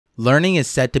Learning is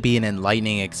said to be an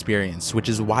enlightening experience, which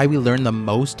is why we learn the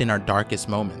most in our darkest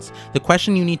moments. The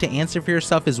question you need to answer for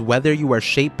yourself is whether you are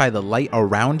shaped by the light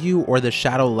around you or the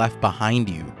shadow left behind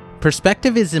you.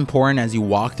 Perspective is important as you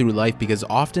walk through life because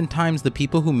oftentimes the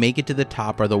people who make it to the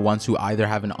top are the ones who either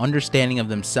have an understanding of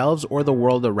themselves or the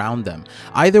world around them.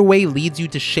 Either way leads you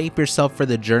to shape yourself for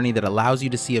the journey that allows you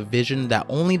to see a vision that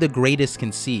only the greatest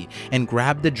can see and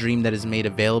grab the dream that is made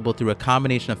available through a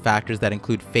combination of factors that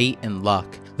include fate and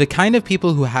luck. The kind of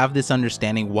people who have this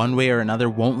understanding one way or another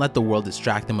won't let the world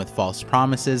distract them with false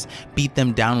promises, beat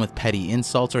them down with petty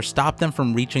insults, or stop them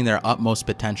from reaching their utmost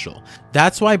potential.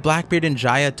 That's why Blackbeard and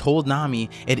Jaya told Nami,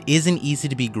 "It isn't easy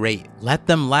to be great. Let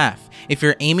them laugh. If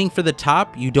you're aiming for the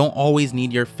top, you don't always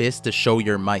need your fist to show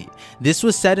your might." This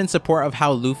was said in support of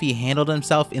how Luffy handled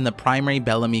himself in the primary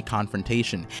Bellamy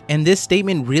confrontation, and this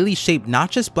statement really shaped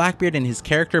not just Blackbeard and his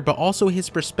character but also his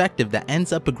perspective that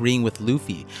ends up agreeing with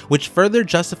Luffy, which further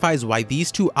justifies why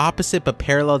these two opposite but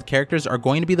paralleled characters are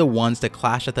going to be the ones to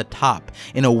clash at the top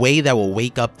in a way that will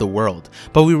wake up the world.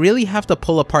 But we really have to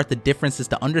pull apart the differences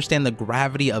to understand the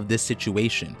gravity of this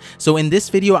situation. So in this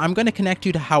video, I'm going to connect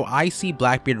you to how I see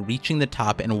Blackbeard reaching the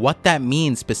top and what that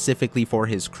means specifically for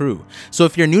his crew. So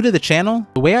if you're new to the channel,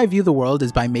 the way I view the world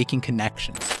is by making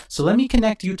connections. So let me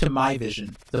connect you to my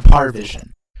vision, the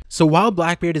ParVision. So while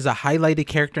Blackbeard is a highlighted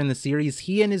character in the series,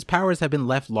 he and his powers have been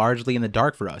left largely in the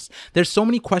dark for us. There's so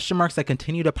many question marks that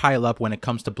continue to pile up when it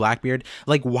comes to Blackbeard,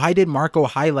 like why did Marco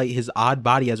highlight his odd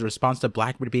body as a response to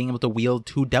Blackbeard being able to wield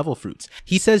 2 devil fruits?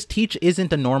 He says Teach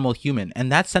isn't a normal human,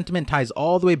 and that sentiment ties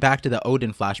all the way back to the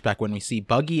Odin flashback when we see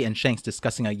Buggy and Shanks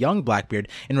discussing a young Blackbeard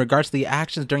in regards to the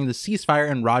actions during the ceasefire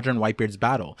and Roger and Whitebeard's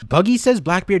battle. Buggy says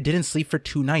Blackbeard didn't sleep for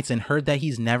 2 nights and heard that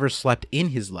he's never slept in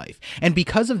his life, and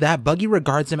because of that, Buggy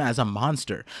regards him as a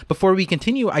monster. Before we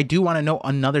continue, I do want to note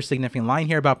another significant line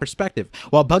here about perspective.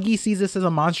 While Buggy sees this as a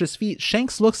monstrous feat,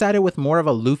 Shanks looks at it with more of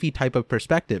a Luffy type of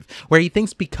perspective, where he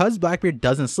thinks because Blackbeard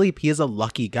doesn't sleep, he is a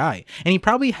lucky guy, and he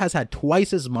probably has had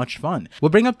twice as much fun. We'll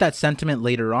bring up that sentiment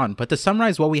later on, but to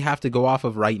summarize what we have to go off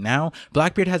of right now,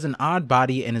 Blackbeard has an odd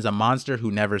body and is a monster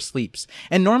who never sleeps.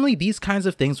 And normally these kinds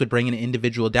of things would bring an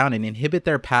individual down and inhibit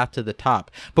their path to the top,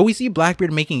 but we see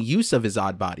Blackbeard making use of his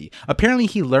odd body. Apparently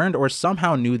he learned or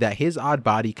somehow knew that his odd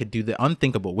body could do the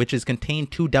unthinkable, which is contain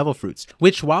 2 devil fruits,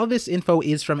 which while this info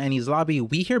is from Enies Lobby,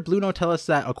 we hear Blue Note tell us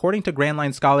that according to Grand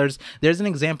Line scholars, there's an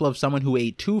example of someone who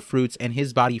ate 2 fruits and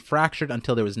his body fractured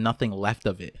until there was nothing left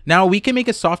of it. Now we can make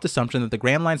a soft assumption that the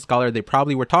Grand Line scholar they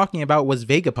probably were talking about was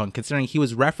Vegapunk, considering he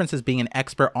was referenced as being an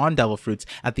expert on devil fruits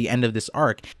at the end of this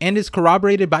arc, and is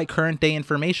corroborated by current day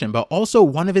information, but also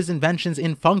one of his inventions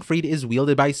in Funkfried is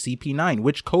wielded by CP9,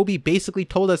 which Kobe basically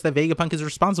told us that Vegapunk is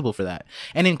responsible for that.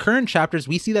 And in current chapters,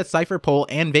 we see that Cypher Pole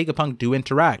and Vegapunk do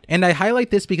interact, and I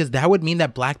highlight this because that would mean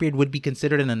that Blackbeard would be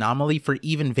considered an anomaly for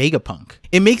even Vegapunk.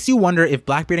 It makes you wonder if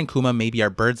Blackbeard and Kuma maybe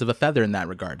are birds of a feather in that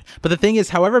regard. But the thing is,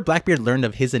 however Blackbeard learned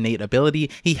of his innate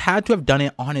ability, he had to have done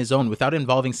it on his own without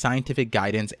involving scientific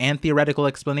guidance and theoretical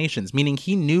explanations, meaning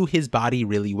he knew his body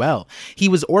really well. He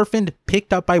was orphaned,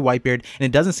 picked up by Whitebeard, and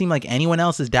it doesn't seem like anyone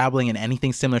else is dabbling in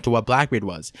anything similar to what Blackbeard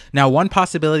was. Now, one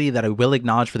possibility that I will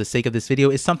acknowledge for the sake of this video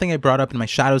is something I brought up in my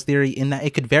Shadows theory, in that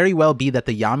it could very well be that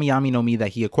the Yami Yami no Mi that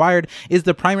he acquired is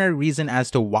the primary reason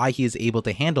as to why he is able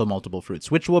to handle multiple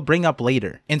fruits, which we'll bring up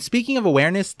later. And speaking of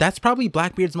awareness, that's probably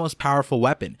Blackbeard's most powerful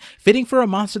weapon. Fitting for a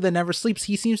monster that never sleeps,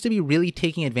 he seems to be really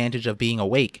taking advantage of being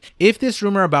awake. If this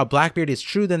rumor about Blackbeard is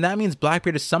true, then that means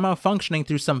Blackbeard is somehow functioning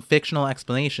through some fictional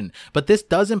explanation, but this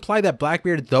does imply that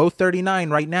Blackbeard, though 39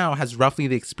 right now, has roughly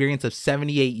the experience of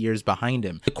 78 years behind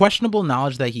him. The questionable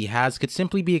knowledge that he has could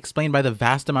simply be explained by the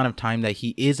vast amount of time that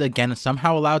he is again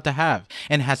somehow allowed to have,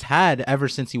 and has had ever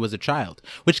since he was a child,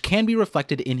 which can be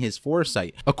reflected in his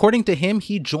foresight. According to him,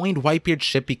 he joined Whitebeard's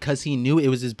ship because he knew it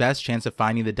was his best chance of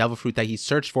finding the devil fruit that he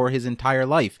searched for his entire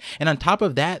life, and on top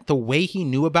of that, the way he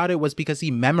knew about it was because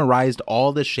he memorized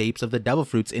all the shapes of the devil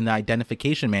fruits in the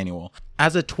identification manual.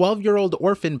 As a 12-year-old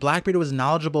orphan, Blackbeard was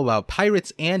knowledgeable about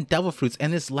pirates and devil fruits,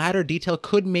 and this latter detail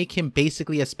could make him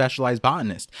basically a specialized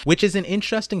botanist, which is an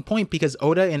interesting point because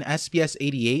Oda in SBS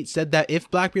 88 said that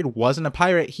if Blackbeard wasn't a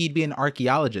pirate, he'd be an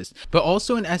archaeologist. But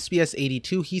also in SBS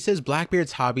 82, he says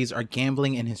Blackbeard's hobbies are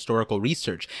gambling and historical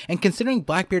research, and considering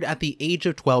Blackbeard at the age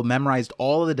of 12 memorized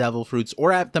all of the devil fruits,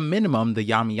 or at the minimum the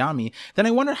Yami Yami, then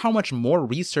I wonder how much more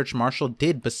research Marshall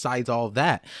did besides all of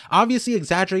that. Obviously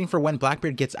exaggerating for when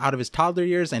Blackbeard gets out of his top toddler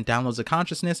years and downloads of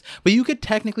consciousness, but you could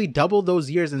technically double those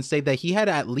years and say that he had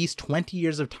at least 20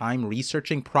 years of time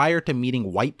researching prior to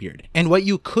meeting Whitebeard. And what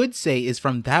you could say is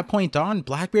from that point on,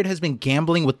 Blackbeard has been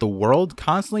gambling with the world,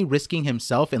 constantly risking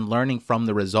himself and learning from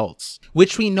the results.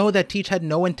 Which we know that Teach had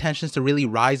no intentions to really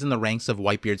rise in the ranks of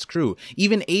Whitebeard's crew.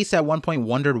 Even Ace at one point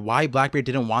wondered why Blackbeard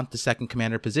didn't want the second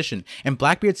commander position, and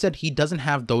Blackbeard said he doesn't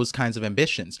have those kinds of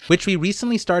ambitions, which we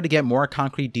recently started to get more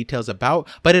concrete details about,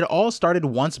 but it all started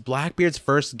once Blackbeard's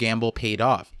first gamble paid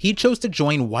off. He chose to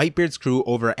join Whitebeard's crew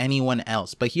over anyone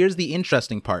else, but here's the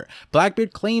interesting part.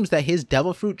 Blackbeard claims that his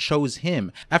devil fruit chose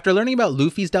him. After learning about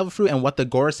Luffy's devil fruit and what the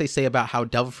Gorosei say about how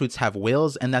devil fruits have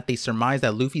wills and that they surmise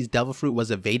that Luffy's devil fruit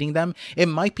was evading them, it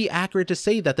might be accurate to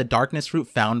say that the darkness fruit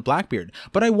found Blackbeard,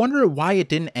 but I wonder why it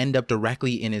didn't end up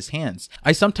directly in his hands.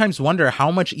 I sometimes wonder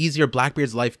how much easier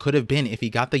Blackbeard's life could have been if he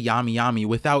got the Yami Yami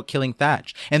without killing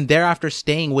Thatch, and thereafter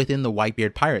staying within the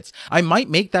Whitebeard pirates. I might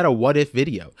make that a what if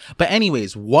video. But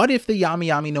anyways, what if the Yami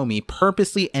Yami no Mi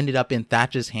purposely ended up in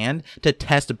Thatch's hand to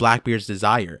test Blackbeard's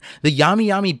desire? The Yami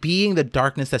Yami, being the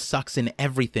darkness that sucks in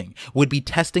everything, would be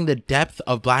testing the depth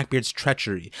of Blackbeard's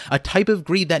treachery, a type of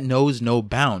greed that knows no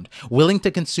bound, willing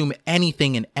to consume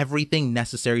anything and everything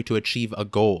necessary to achieve a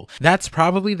goal. That's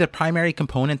probably the primary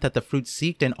component that the fruit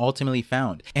seeked and ultimately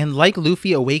found. And like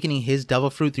Luffy awakening his devil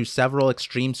fruit through several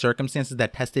extreme circumstances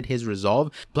that tested his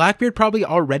resolve, Blackbeard probably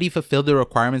already fulfilled the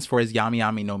requirements for his Yami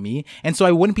Yami no Mi, and so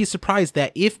I wouldn't be surprised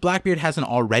that if Blackbeard hasn't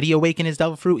already awakened his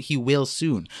devil fruit, he will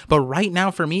soon. But right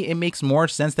now for me, it makes more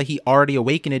sense that he already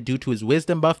awakened it due to his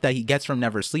wisdom buff that he gets from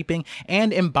never sleeping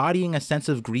and embodying a sense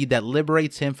of greed that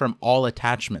liberates him from all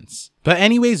attachments. But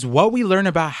anyways, what we learn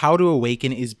about how to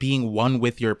awaken is being one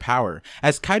with your power.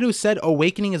 As Kaido said,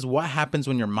 awakening is what happens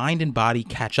when your mind and body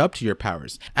catch up to your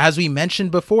powers. As we mentioned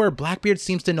before, Blackbeard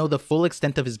seems to know the full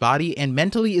extent of his body and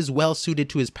mentally is well suited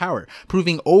to his power,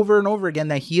 proving over and over again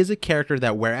that he is a character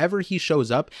that wherever he shows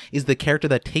up is the character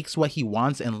that takes what he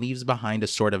wants and leaves behind a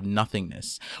sort of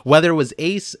nothingness. Whether it was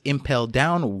Ace, Impelled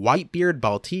Down, Whitebeard,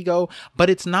 Baltigo, but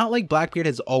it's not like Blackbeard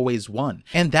has always won.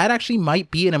 And that actually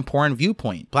might be an important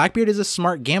viewpoint. Blackbeard is a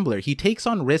smart gambler. He takes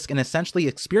on risk and essentially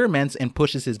experiments and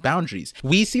pushes his boundaries.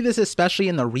 We see this especially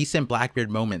in the recent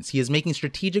Blackbeard moments. He is making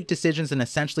strategic decisions and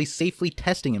essentially safely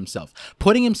testing himself,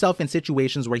 putting himself in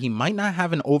situations where he might not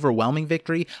have an overwhelming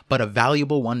victory, but a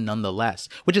valuable one nonetheless,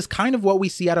 which is kind of what we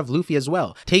see out of Luffy as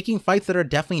well, taking fights that are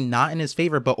definitely not in his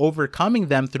favor, but overcoming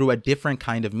them through a different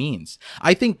kind of means.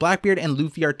 I think Blackbeard and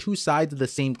Luffy are two sides of the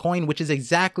same coin, which is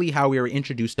exactly how we were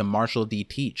introduced to Marshall D.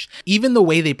 Teach, even the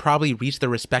way they probably reached their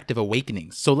respective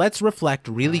awakenings. So let's reflect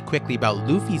really quickly about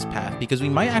Luffy's path, because we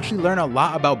might actually learn a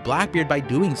lot about Blackbeard by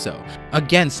doing so.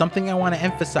 Again, something I want to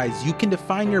emphasize, you can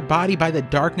define your body by the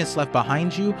darkness left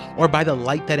behind you or by the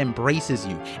light that embraces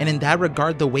you, and in that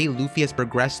regard, the way Luffy has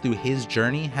progressed through his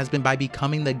journey has been by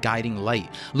becoming the guiding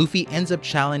light. Luffy ends up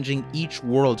challenging each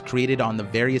world created on the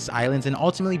various islands and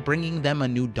ultimately bringing them a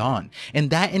new dawn. In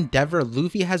that endeavor,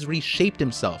 Luffy has reshaped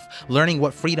himself, learning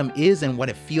what freedom is and what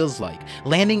it feels like,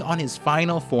 landing on his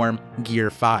final form, Gear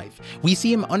 5. We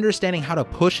see him understanding how to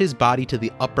push his body to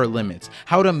the upper limits,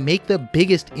 how to make the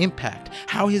biggest impact,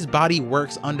 how his body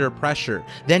works under pressure,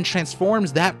 then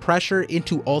transforms that pressure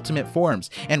into ultimate forms,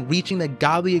 and reaching the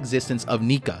godly existence of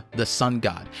Nika, the sun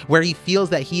god, where he feels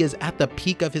that he is at the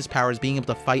peak of his powers, being able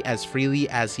to fight as freely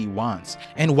as he wants.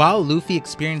 And while Luffy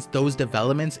experienced those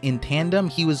developments in tandem,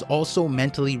 he was also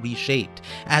mentally reshaped.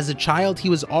 As a child, he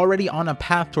was already on a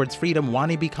path towards freedom,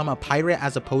 wanting to become a pirate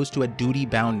as opposed to a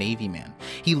duty-bound Navy man.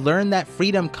 He learned that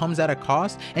freedom comes at a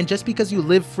cost, and just because you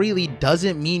live freely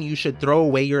doesn't mean you should throw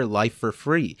away your life for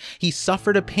free. He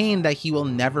suffered a pain that he will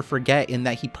never forget, in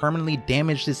that he permanently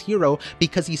damaged his hero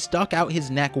because he stuck out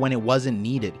his neck when it wasn't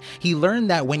needed. He learned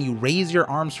that when you raise your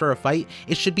arms for a fight,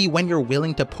 it should be when you're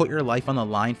willing to put your life on the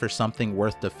line for something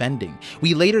worth defending.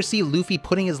 We later see Luffy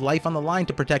putting his life on the line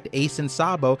to protect Ace and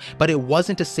Sabo, but it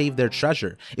wasn't to save their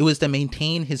treasure. It was to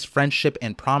maintain his friendship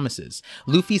and promises.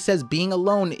 Luffy says being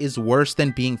alone is worse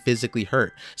than being physically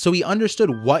hurt, so he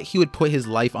understood what he would put his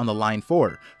life on the line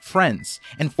for: friends.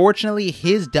 And fortunately,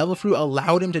 his devil fruit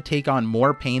allowed him to take on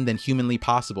more pain than humanly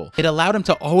possible. It allowed him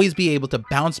to always be able to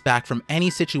bounce back from any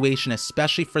situation,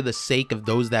 especially for the sake of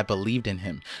those that believed in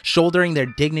him, shouldering their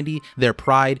dignity, their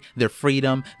pride, their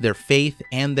freedom, their faith,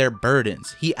 and their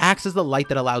burdens. He acts as the light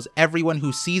that allows everyone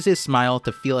who sees his smile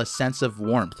to feel a sense of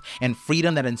warmth and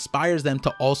freedom that inspires them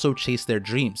to also chase their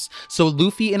dreams. So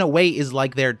Luffy, in a way, is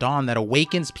like their dawn that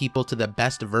awakens people to the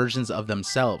best versions of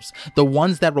themselves, the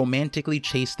ones that romantically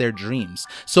chase their dreams.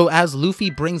 So as Luffy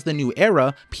brings the new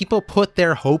era, people put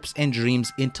their hopes and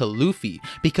dreams into Luffy,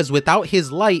 because without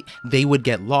his light, they would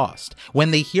get lost.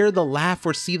 When they hear the laugh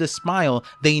or see the smile,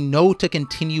 they know to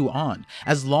continue on.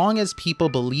 As long as people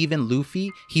believe in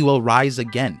Luffy, he will rise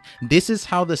again. This is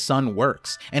how the sun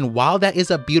works, and while that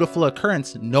is a beautiful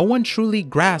occurrence, no one truly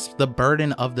grasps the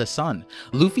burden of the sun.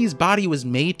 Luffy's body was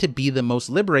made to be the most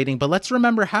liberating, but let's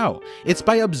remember how. It's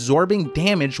by absorbing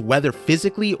damage, whether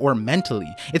physically or mentally.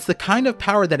 It's the kind of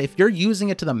power that if you're using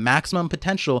it to the maximum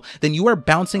potential, then you are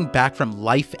bouncing back from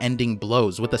life-ending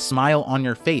blows with a smile on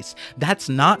your face. That's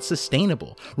not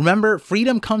sustainable. Remember,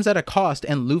 freedom comes at a cost,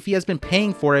 and Luffy has been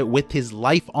paying for it with his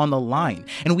life on the line.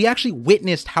 And we actually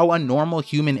witnessed how a normal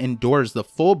human endures the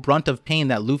full brunt of pain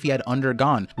that Luffy had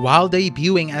undergone while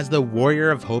debuting as the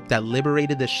warrior of hope that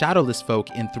liberated the shadowless folk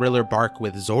in Thriller Bark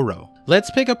with Zoro.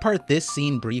 Let's pick apart this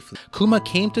scene briefly. Kuma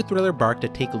came to Thriller Bark to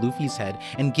take Luffy's head,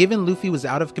 and given Luffy was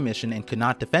out of commission and could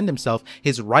not defend himself,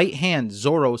 his right hand,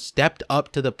 Zoro, stepped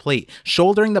up to the plate,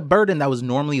 shouldering the burden that was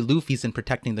normally Luffy's in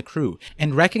protecting the crew.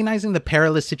 And recognizing the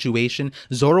perilous situation,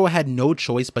 Zoro had no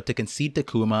choice but to concede to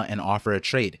Kuma and offer a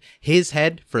trade. His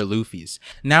head for Luffy's.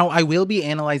 Now, I will be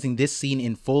analyzing this scene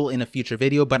in full in a future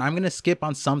video, but I'm going to skip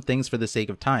on some things for the sake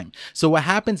of time. So what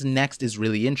happens next is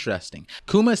really interesting.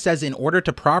 Kuma says in order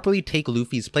to properly take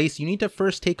Luffy's place, you need to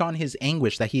first take on his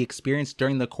anguish that he experienced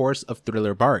during the course of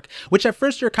Thriller Bark, which at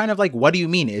first you're kind of like, what do you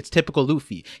mean? It's typical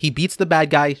Luffy. He beats the bad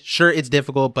guy, sure it's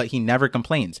difficult, but he never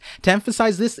complains. To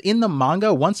emphasize this, in the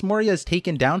manga, once Moria is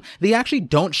taken down, they actually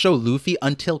don't show Luffy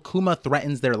until Kuma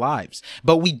threatens their lives.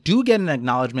 But we do get an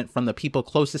acknowledgement from the people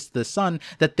closest to the sun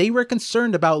that they were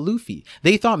concerned about Luffy.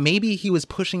 They thought maybe he was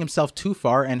pushing himself too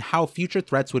far and how future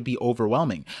threats would be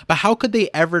overwhelming. But how could they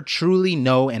ever truly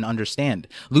know and understand?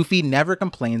 Luffy never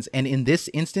complains, and in this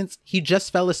instance, he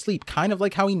just fell asleep, kind of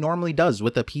like how he normally does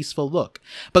with a peaceful look.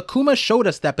 But Kuma showed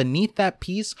us that beneath that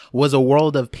peace was a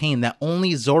world of pain that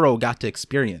only Zoro got to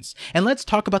experience. And let's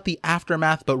talk about the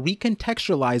aftermath, but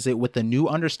recontextualize it with the new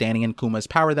understanding in Kuma's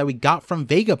power that we got from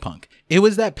Vegapunk. It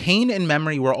was that pain and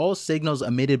memory were all signals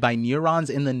emitted by neurons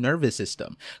in the nervous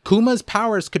system. Kuma's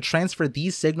powers could transfer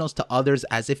these signals to others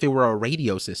as if it were a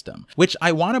radio system, which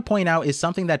I want to point out is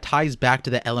something that ties back to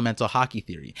the elemental haki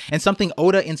theory, and something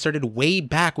Oda inserted way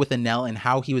back with Enel and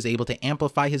how he was able to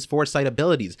amplify his foresight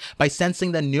abilities by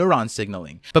sensing the neuron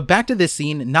signaling. But back to this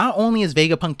scene, not only is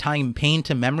Vegapunk tying pain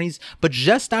to memories, but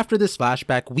just after this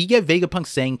flashback, we get Vegapunk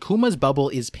saying Kuma's bubble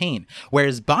is pain,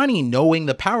 whereas Bonnie, knowing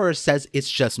the power, says it's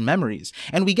just memories.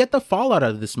 And we get the fallout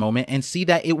of this moment and see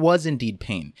that it was indeed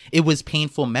pain. It was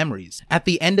painful memories. At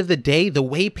the end of the day, the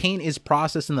way pain is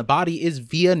processed in the body is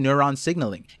via neuron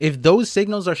signaling. If those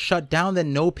signals are shut down,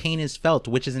 then no pain is felt,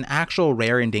 which is an actual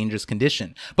rare and dangerous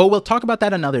condition. But we'll talk about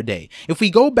that another day. If we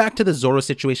go back to the Zoro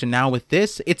situation now with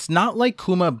this, it's not like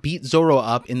Kuma beat Zoro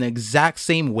up in the exact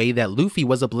same way that Luffy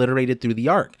was obliterated through the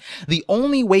arc. The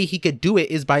only way he could do it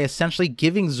is by essentially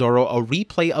giving Zoro a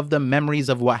replay of the memories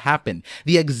of what happened,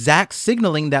 the exact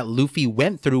signaling that Luffy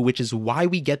went through, which is why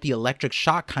we get the electric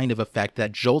shock kind of effect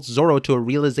that jolts Zoro to a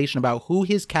realization about who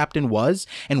his captain was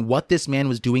and what this man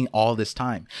was doing all this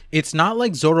time. It's not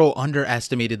like Zoro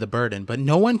underestimated the burden, but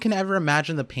no one can ever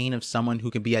imagine the pain of someone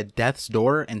who can be at death's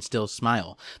door and still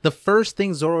smile. The first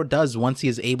thing Zoro does once he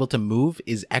is able to move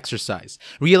is exercise,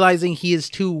 realizing he is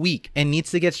too weak and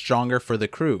needs to get stronger for the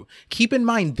crew. Keep in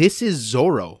mind, this is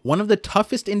Zoro, one of the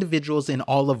toughest individuals in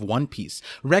all of One Piece,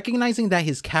 recognizing that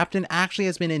his captain actually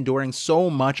has been enduring so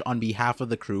much on behalf of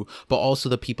the crew, but also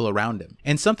the people around him.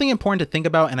 And something important to think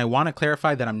about, and I want to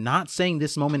clarify that I'm not saying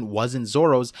this moment wasn't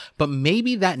Zoro's, but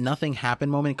maybe that nothing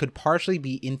happened moment could partially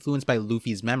be influenced by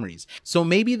Luffy's memories. So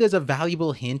maybe there's a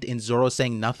valuable hint in Zoro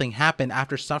saying nothing happened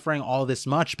after suffering all this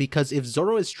much, because if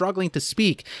Zoro is struggling to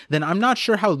speak, then I'm not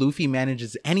sure how Luffy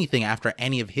manages anything after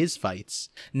any of his fights.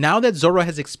 Now that Zoro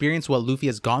has experienced what Luffy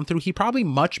has gone through, he probably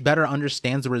much better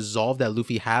understands the resolve that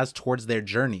Luffy has towards their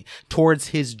journey, towards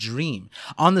his dream.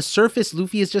 On the surface,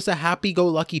 Luffy is just a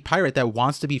happy-go-lucky pirate that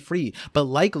wants to be free, but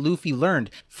like Luffy learned,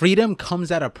 freedom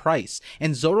comes at a price,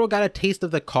 and Zoro got a taste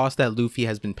of the cost that Luffy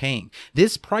has been paying.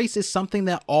 This price is something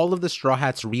that all of the Straw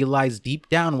Hats realized deep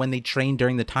down when they trained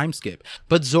during the time skip,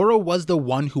 but Zoro was the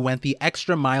one who went the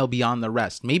extra mile beyond the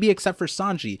rest, maybe except for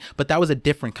Sanji, but that was a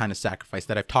different kind of sacrifice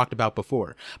that I've talked about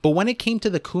before. But when it came to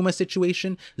the Kuma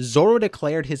situation, Zoro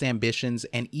declared his ambitions,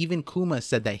 and even Kuma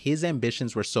said that his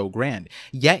ambitions were so grand,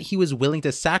 yet he was willing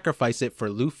to sacrifice it for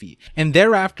Luffy. And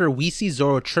thereafter, we see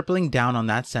Zoro tripling down on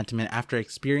that sentiment after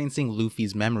experiencing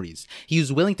Luffy's memories. He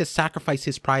was willing to sacrifice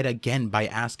his pride again by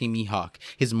asking Mihawk,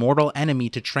 his mortal enemy, enemy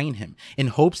to train him, in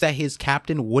hopes that his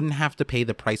captain wouldn't have to pay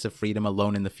the price of freedom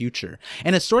alone in the future.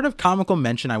 And a sort of comical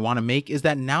mention I want to make is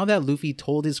that now that Luffy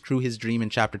told his crew his dream in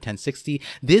chapter 1060,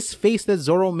 this face that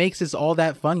Zoro makes is all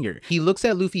that funnier. He looks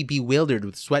at Luffy bewildered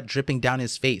with sweat dripping down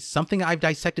his face, something I've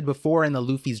dissected before in the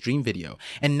Luffy's dream video.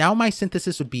 And now my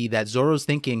synthesis would be that Zoro's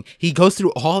thinking, he goes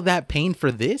through all that pain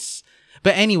for this?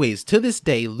 But anyways, to this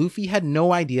day, Luffy had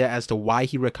no idea as to why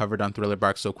he recovered on Thriller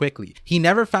Bark so quickly. He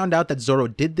never found out that Zoro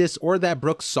did this or that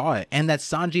Brook saw it, and that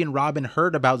Sanji and Robin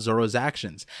heard about Zoro's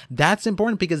actions. That's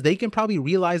important because they can probably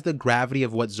realize the gravity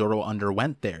of what Zoro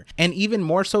underwent there. And even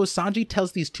more so, Sanji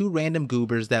tells these two random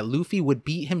goobers that Luffy would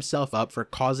beat himself up for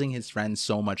causing his friends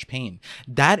so much pain.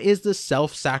 That is the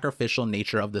self-sacrificial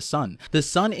nature of the sun. The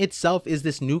sun itself is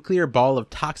this nuclear ball of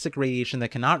toxic radiation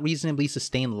that cannot reasonably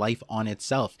sustain life on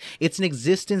itself. It's an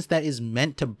existence that is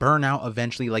meant to burn out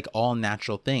eventually like all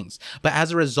natural things, but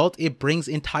as a result it brings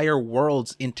entire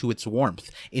worlds into its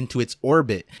warmth, into its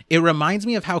orbit. It reminds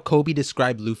me of how Kobe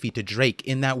described Luffy to Drake,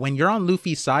 in that when you're on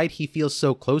Luffy's side he feels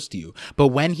so close to you, but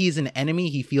when he's an enemy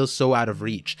he feels so out of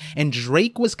reach. And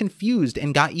Drake was confused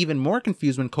and got even more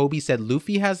confused when Kobe said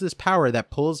Luffy has this power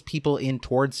that pulls people in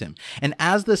towards him, and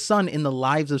as the sun in the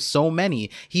lives of so many,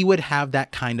 he would have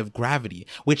that kind of gravity,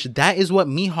 which that is what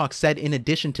Mihawk said in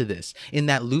addition to this, in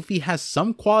that Luffy has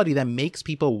some quality that makes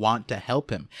people want to help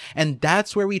him. And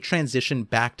that's where we transition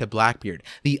back to Blackbeard,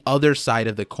 the other side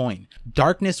of the coin.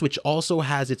 Darkness, which also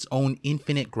has its own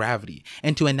infinite gravity.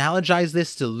 And to analogize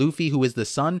this to Luffy, who is the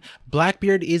sun,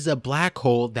 Blackbeard is a black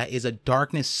hole that is a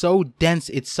darkness so dense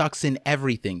it sucks in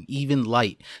everything, even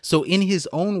light. So in his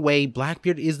own way,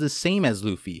 Blackbeard is the same as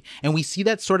Luffy, and we see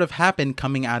that sort of happen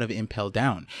coming out of Impel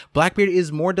Down. Blackbeard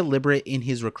is more deliberate in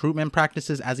his recruitment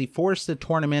practices as he forced the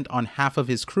tournament on half of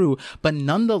his crew, but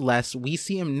nonetheless we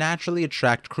see him naturally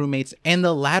attract crewmates, and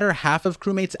the latter half of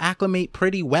crewmates acclimate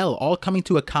pretty well, all coming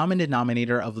to a common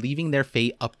denominator of leaving their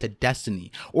fate up to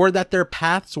destiny, or that their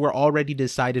paths were already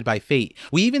decided by fate.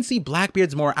 We even see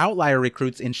Blackbeard's more outlier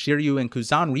recruits in Shiryu and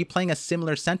Kuzan replaying a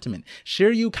similar sentiment.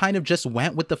 Shiryu kind of just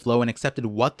went with the flow and accepted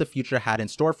what the future had in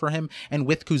store for him, and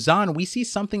with Kuzan we see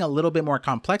something a little bit more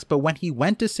complex, but when he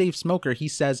went to save Smoker he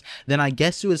says, "Then I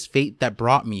guess it was fate that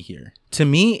brought me here." To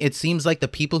me, it seems like the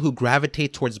people who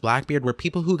gravitate towards Blackbeard were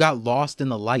people who got lost in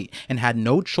the light and had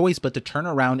no choice but to turn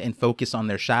around and focus on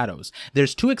their shadows.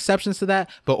 There's two exceptions to that,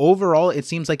 but overall it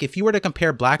seems like if you were to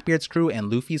compare Blackbeard's crew and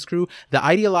Luffy's crew, the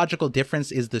ideological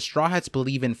difference is the Straw Hats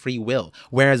believe in free will,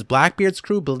 whereas Blackbeard's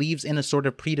crew believes in a sort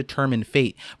of predetermined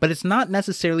fate. But it's not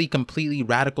necessarily completely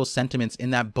radical sentiments,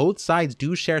 in that both sides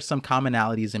do share some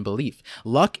commonalities in belief.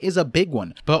 Luck is a big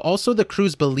one, but also the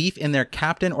crew's belief in their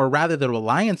captain, or rather the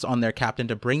reliance on their captain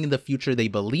to bring the future they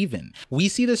believe in. We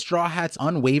see the Straw Hats'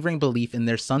 unwavering belief in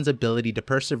their son's ability to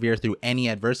persevere through any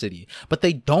adversity, but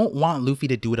they don't want Luffy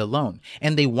to do it alone,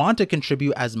 and they want to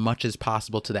contribute as much as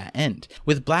possible to that end.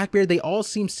 With Blackbeard, they all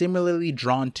seem similarly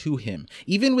drawn to him,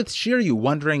 even with Shiryu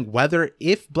wondering whether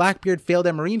if Blackbeard failed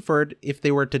at Marineford, if they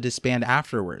were to disband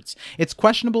afterwards. It's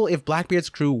questionable if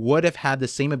Blackbeard's crew would have had the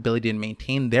same ability to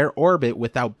maintain their orbit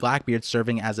without Blackbeard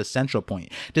serving as a central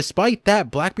point. Despite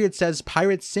that, Blackbeard says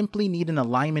pirates simply need an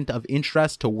alignment of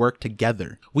interest to work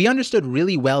together. We understood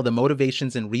really well the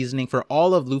motivations and reasoning for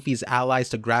all of Luffy's allies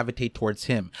to gravitate towards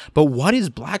him, but what is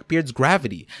Blackbeard's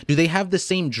gravity? Do they have the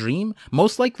same dream?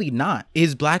 Most likely not.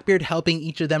 Is Blackbeard helping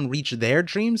each of them reach their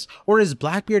dreams, or is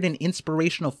Blackbeard an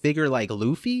inspirational figure like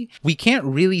Luffy? We can't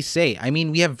really say. I mean,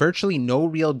 we have virtually no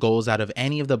real goals out of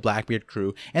any of the Blackbeard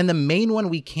crew, and the main one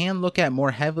we can look at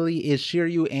more heavily is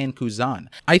Shiryu and Kuzan.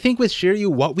 I think with Shiryu,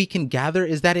 what we can gather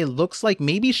is that it looks like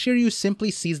maybe Shiryu simply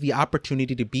sees the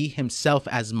opportunity to be himself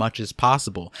as much as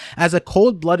possible. As a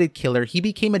cold-blooded killer, he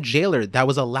became a jailer that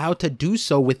was allowed to do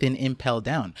so within Impel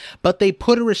Down, but they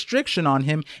put a restriction on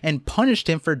him and punished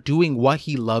him for doing what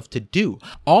he loved to do.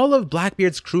 All of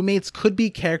Blackbeard's crewmates could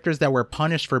be characters that were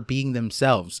punished for being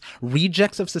themselves,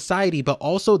 rejects of society, but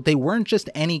also they weren't just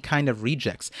any kind of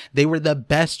rejects, they were the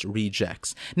best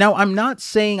rejects. Now, I'm not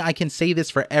saying I can say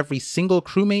this for every single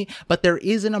crewmate, but there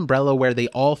is an umbrella where they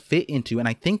all fit into, and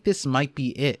I think this might be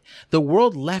it. The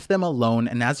world left them alone,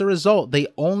 and as a result, they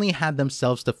only had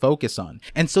themselves to focus on,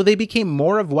 and so they became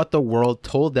more of what the world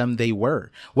told them they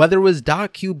were. Whether it was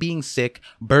Doc Q being sick,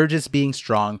 Burgess being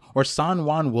strong, or San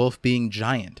Juan Wolf being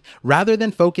giant. Rather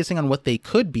than focusing on what they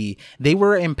could be, they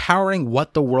were empowering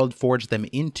what the world forged them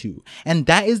into, and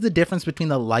that is the difference between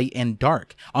the light and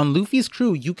dark. On Luffy's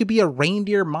crew, you could be a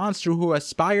reindeer monster who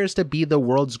aspires to be the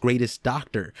world's greatest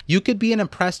doctor. You could be an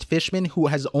oppressed fishman who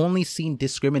has only seen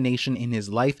discrimination discrimination in his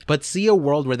life, but see a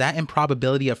world where that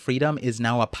improbability of freedom is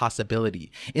now a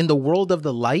possibility. In the world of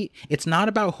the light, it's not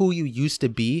about who you used to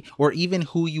be or even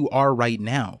who you are right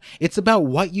now. It's about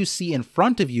what you see in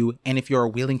front of you and if you are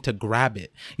willing to grab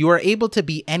it. You are able to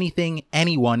be anything,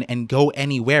 anyone, and go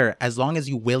anywhere as long as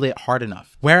you will it hard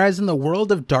enough. Whereas in the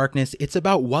world of darkness, it's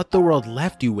about what the world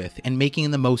left you with and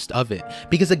making the most of it.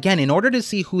 Because again, in order to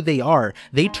see who they are,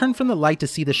 they turn from the light to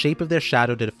see the shape of their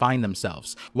shadow to define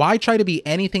themselves. Why try to be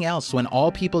anything else when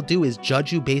all people do is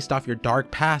judge you based off your dark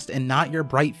past and not your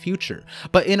bright future?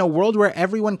 But in a world where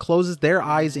everyone closes their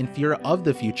eyes in fear of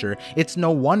the future, it's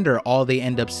no wonder all they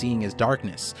end up seeing is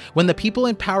darkness. When the people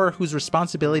in power whose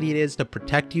responsibility it is to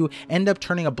protect you end up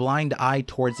turning a blind eye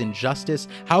towards injustice,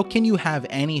 how can you have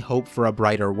any hope for a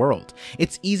brighter world?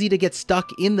 It's easy to get stuck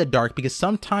in the dark because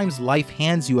sometimes life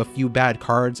hands you a few bad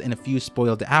cards and a few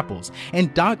spoiled apples,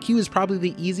 and Doc Q is probably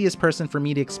the easiest person for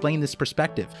me to explain this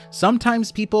perspective.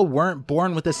 Sometimes people weren't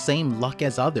born with the same luck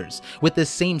as others, with the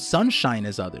same sunshine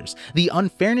as others. The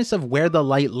unfairness of where the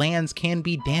light lands can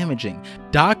be damaging.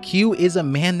 Doc Q is a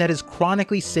man that is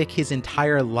chronically sick his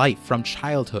entire life from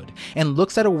childhood and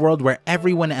looks at a world where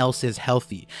everyone else is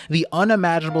healthy. The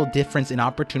unimaginable difference in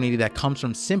opportunity that comes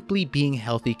from simply being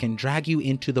healthy can drag you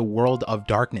into the world of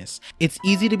darkness. It's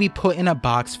easy to be put in a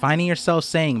box, finding yourself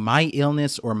saying my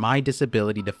illness or my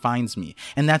disability defines me,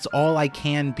 and that's all I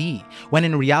can be, when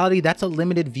in reality that's a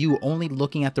limited view only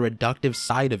looking at the reductive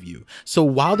side of you. So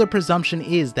while the presumption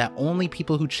is that only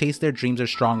people who chase their dreams are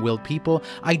strong-willed people,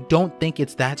 I don't think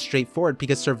it's that straightforward,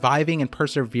 because surviving and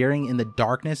persevering in the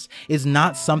darkness is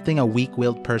not something a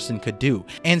weak-willed person could do.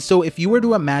 And so if you were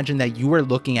to imagine that you were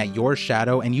looking at your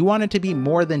shadow and you wanted to be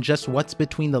more than just what's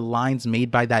between the lines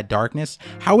made by that darkness,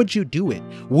 how would you do it?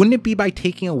 Wouldn't it be by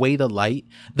taking away the light?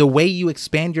 The way you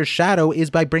expand your shadow is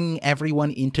by bringing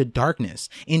everyone into darkness,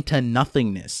 into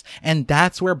nothingness, and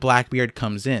that's where Blackbeard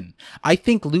comes in. I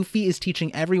think Luffy is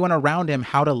teaching everyone around him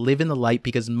how to live in the light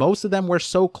because most of them were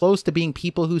so close to being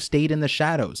people who stayed in the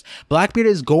shadows. Blackbeard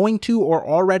is going to or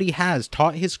already has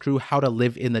taught his crew how to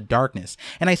live in the darkness,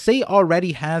 and I say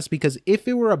already has because if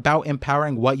it were about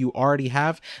empowering what you already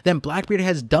have, then Blackbeard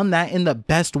has done that in the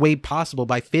best way possible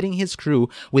by fitting his crew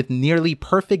with nearly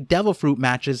perfect devil fruit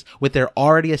matches with their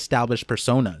already established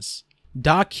personas.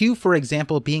 Doc Q, for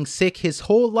example, being sick his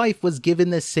whole life was given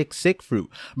the sick fruit.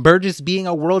 Burgess being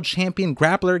a world champion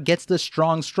grappler gets the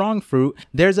strong fruit.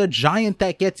 There's a giant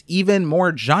that gets even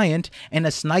more giant, and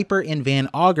a sniper in Van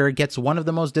Augur gets one of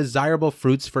the most desirable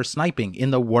fruits for sniping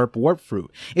in the warp fruit.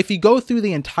 If you go through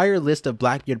the entire list of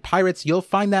Blackbeard pirates, you'll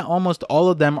find that almost all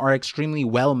of them are extremely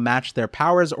well matched their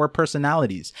powers or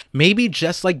personalities. Maybe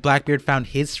just like Blackbeard found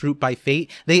his fruit by fate,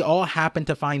 they all happen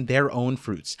to find their own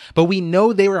fruits, but we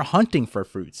know they were hunting for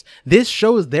fruits. This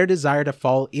shows their desire to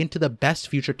fall into the best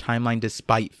future timeline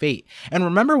despite fate. And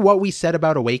remember what we said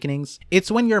about awakenings? It's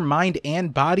when your mind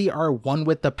and body are one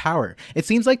with the power. It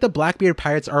seems like the Blackbeard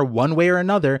pirates are one way or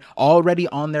another already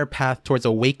on their path towards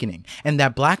awakening, and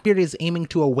that Blackbeard is aiming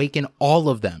to awaken all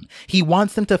of them. He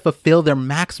wants them to fulfill their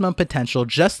maximum potential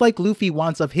just like Luffy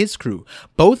wants of his crew.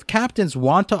 Both captains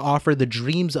want to offer the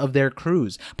dreams of their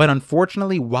crews, but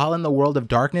unfortunately while in the world of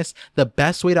darkness, the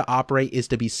best way to operate is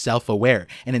to be self-aware,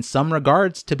 and in some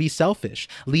regards to be selfish,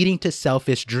 leading to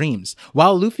selfish dreams.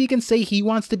 While Luffy can say he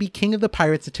wants to be king of the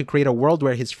pirates to create a world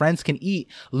where his friends can eat,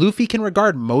 Luffy can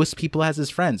regard most people as his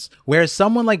friends, whereas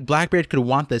someone like Blackbeard could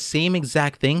want the same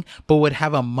exact thing but would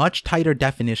have a much tighter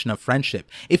definition of friendship,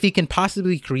 if he can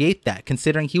possibly create that,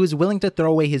 considering he was willing to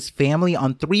throw away his family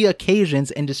on 3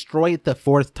 occasions and destroy it the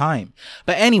 4th time.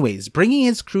 But anyways, bringing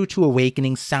his crew to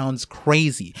awakening sounds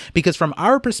crazy, because from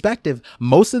our perspective,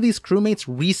 most of these crewmates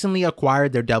recently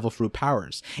acquired their devil fruit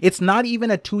powers. It's not even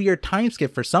a 2-year time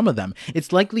skip for some of them.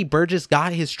 It's likely Burgess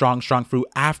got his strong fruit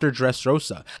after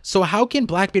Dressrosa. So how can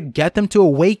Blackbeard get them to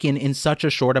awaken in such a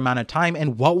short amount of time,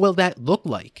 and what will that look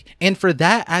like? And for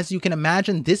that, as you can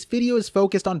imagine, this video is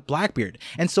focused on Blackbeard,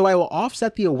 and so I will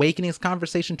offset the awakenings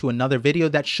conversation to another video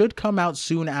that should come out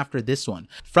soon after this one.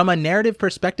 From a narrative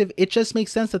perspective, it just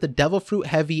makes sense that the devil fruit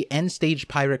heavy end stage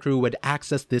pirate crew would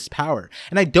access this power,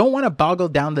 and I don't want to boggle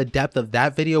down the depth of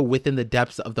that video within the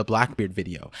depths of the Blackbeard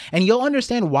video, and you'll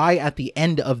understand why at the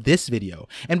end of this video.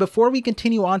 And before we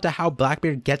continue on to how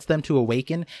Blackbeard gets them to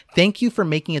awaken, thank you for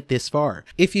making it this far.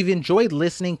 If you've enjoyed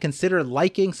listening, consider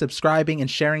liking, subscribing, and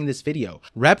sharing this video.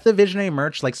 Rep the Visionary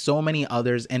merch like so many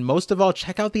others, and most of all,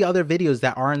 check out the other videos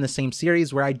that are in the same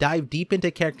series where I dive deep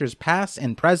into characters' past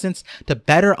and presents to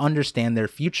better understand their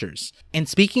futures. And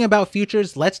speaking about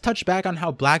futures, let's touch back on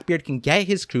how Blackbeard can get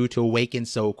his crew to awaken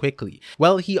so quickly.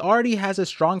 Well, he already has a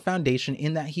strong foundation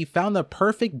in that he found the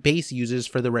perfect base users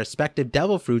for the respective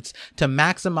devil fruits to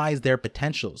maximize their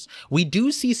potentials. We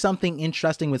do see something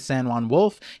interesting with San Juan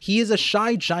Wolf. He is a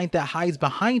shy giant that hides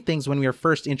behind things when we are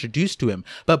first introduced to him,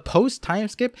 but post time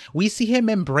skip, we see him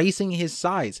embracing his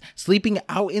size, sleeping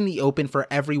out in the open for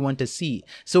everyone to see.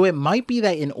 So it might be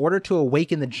that in order to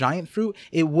awaken the giant fruit,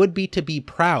 it would be to be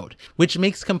proud, which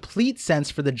makes complete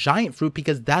sense for the giant fruit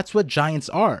because that's what giants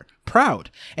are. Proud.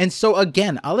 And so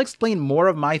again, I'll explain more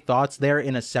of my thoughts there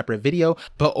in a separate video,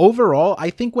 but overall,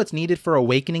 I think what's needed for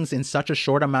awakenings in such a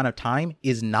short amount of time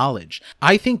is knowledge.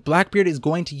 I think Blackbeard is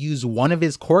going to use one of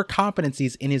his core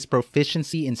competencies in his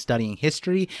proficiency in studying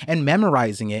history and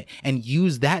memorizing it, and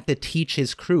use that to teach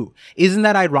his crew. Isn't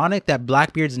that ironic that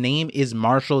Blackbeard's name is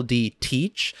Marshall D.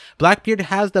 Teach? Blackbeard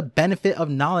has the benefit of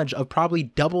knowledge of probably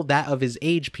double that of his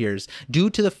age peers due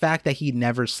to the fact that he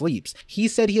never sleeps. He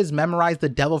said he has memorized the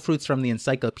devil fruits from the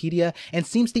encyclopedia and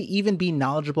seems to even be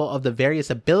knowledgeable of the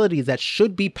various abilities that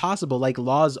should be possible, like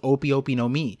Law's Opi Opi no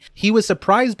Mi. He was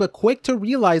surprised but quick to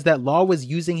realize that Law was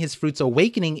using his fruits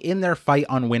awakening in their fight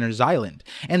on Winter's Island.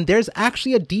 And there's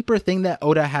actually a deeper thing that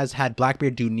Oda has had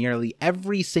Blackbeard do nearly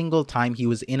every single time he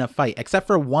was in a fight, except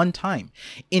for one time.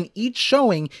 In each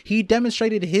showing, he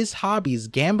demonstrated his hobbies,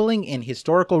 gambling and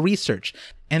historical research.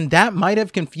 And that might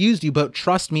have confused you, but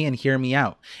trust me and hear me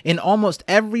out. In almost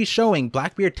every showing,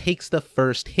 Blackbeard takes the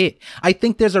first hit. I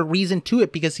think there's a reason to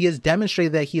it because he has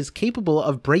demonstrated that he is capable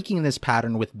of breaking this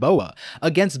pattern with Boa.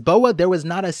 Against Boa, there was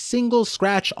not a single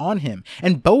scratch on him,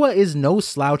 and Boa is no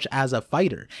slouch as a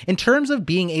fighter. In terms of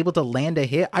being able to land a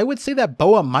hit, I would say that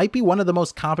Boa might be one of the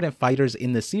most competent fighters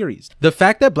in the series. The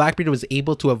fact that Blackbeard was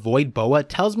able to avoid Boa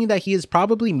tells me that he is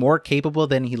probably more capable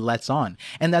than he lets on,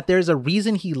 and that there's a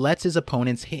reason he lets his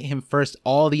opponents hit him first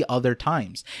all the other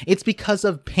times. It's because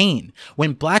of pain.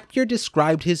 When Blackbeard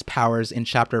described his powers in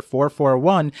chapter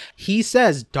 441, he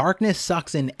says darkness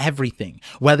sucks in everything,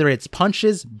 whether it's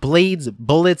punches, blades,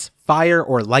 bullets, fire,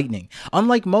 or lightning.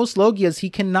 Unlike most Logias, he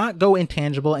cannot go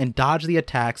intangible and dodge the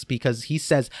attacks because he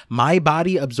says, my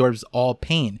body absorbs all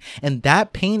pain, and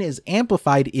that pain is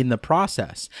amplified in the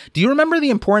process. Do you remember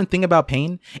the important thing about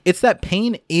pain? It's that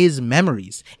pain is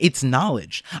memories. It's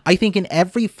knowledge. I think in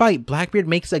every fight, Blackbeard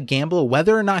makes a gamble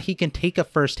whether or not he can take a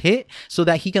first hit so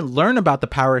that he can learn about the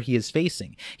power he is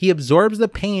facing. He absorbs the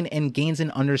pain and gains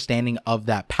an understanding of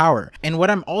that power. And what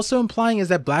I'm also implying is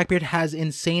that Blackbeard has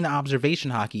insane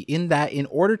observation haki, in that in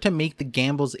order to make the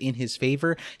gambles in his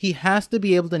favor, he has to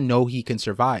be able to know he can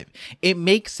survive. It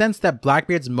makes sense that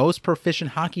Blackbeard's most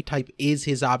proficient haki type is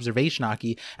his observation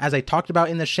haki, as I talked about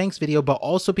in the Shanks video, but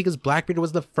also because Blackbeard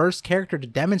was the first character to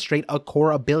demonstrate a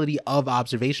core ability of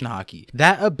observation haki.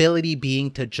 That ability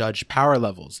being to judge power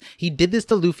levels. He did this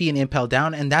to Luffy in Impel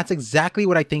Down, and that's exactly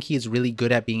what I think he is really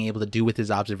good at being able to do with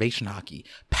his observation haki.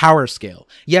 Power scale.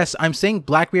 Yes, I'm saying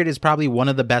Blackbeard is probably one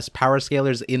of the best power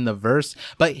scalers in the verse,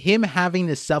 but him having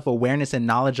this self-awareness and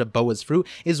knowledge of Boa's fruit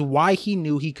is why he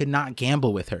knew he could not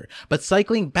gamble with her. But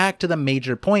cycling back to the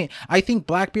major point, I think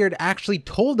Blackbeard actually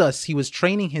told us he was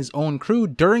training his own crew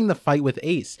during the fight with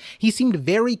Ace. He seemed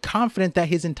very confident that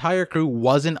his entire crew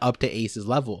wasn't up to Ace's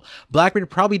level. Blackbeard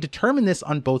probably determined this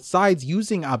on both sides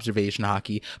using observation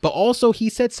haki, but also he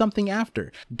said something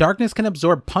after. Darkness can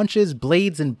absorb punches,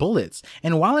 blades, and bullets.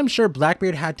 And while I'm sure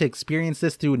Blackbeard had to experience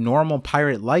this through normal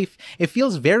pirate life, it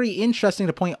feels very interesting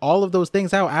to point all of those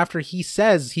things out after he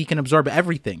says he can absorb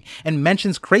everything and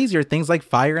mentions crazier things like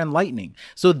fire and lightning.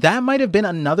 So that might have been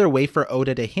another way for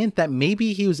Oda to hint that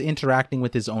maybe he was interacting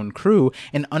with his own crew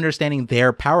and understanding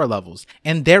their power levels,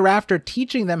 and thereafter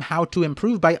teaching them how to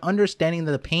improve by understanding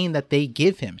the pain that they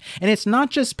give him. And it's not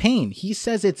just pain, he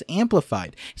says it's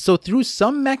amplified. So through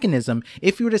some mechanism,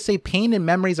 if you were to say pain and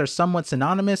memories are somewhat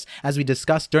synonymous, as we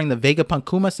discussed during the Vegapunk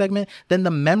Kuma segment, then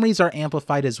the memories are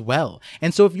amplified as well.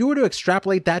 And so if you were to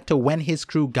extrapolate that to when his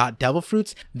crew got devil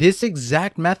fruits, this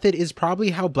exact method is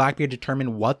probably how Blackbeard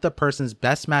determined what the person's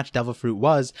best match devil fruit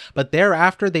was, but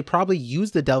thereafter they probably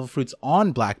used the devil fruits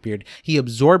on Blackbeard. He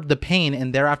absorbed the pain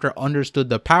and thereafter understood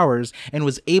the powers and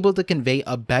was able to convey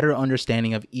a better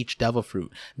understanding of each devil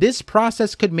fruit. This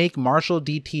process could make Marshall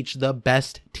D. Teach the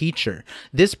best teacher.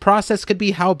 This process could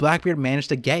be how Blackbeard managed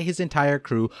to get his entire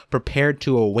crew prepared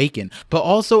to awaken, but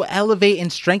also elevate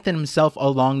and strengthen himself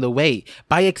along the way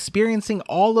by experiencing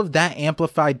all of that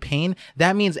amplified pain,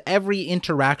 that means every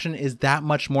interaction is that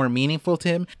much more meaningful to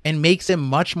him and makes him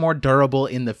much more durable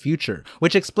in the future,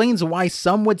 which explains why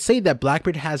some would say that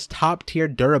Blackbeard has top tier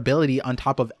durability on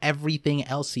top of everything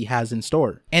else he has in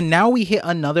store. And now we hit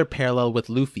another parallel with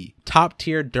Luffy, top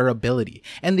tier durability,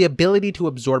 and the ability to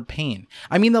absorb pain.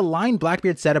 I mean, the line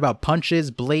Blackbeard said about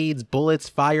punches, blades, bullets,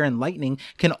 fire, and lightning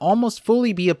can almost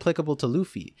fully be applicable to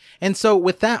Luffy. And so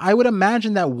with that, I would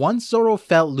imagine that once Zoro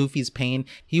felt Luffy's pain,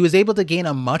 he was able to gain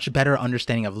a much better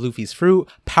understanding of Luffy's fruit,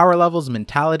 power levels,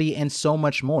 mentality, and so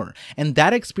much more. And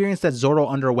that experience that Zoro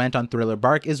underwent on Thriller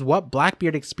Bark is what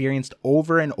Blackbeard experienced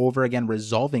over and over again,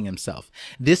 resolving himself.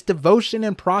 This devotion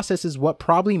and process is what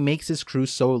probably makes his crew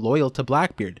so loyal to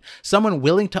Blackbeard. Someone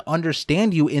willing to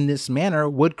understand you in this manner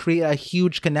would create a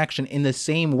huge connection in the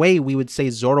same way we would say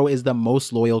Zoro is the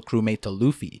most loyal crewmate to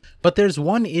Luffy. But there's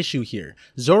one issue here.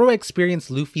 Zoro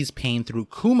experienced Luffy's pain through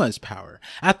Kuma's power.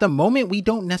 At the moment, we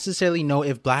don't necessarily know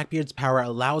if Blackbeard's power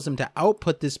allows him to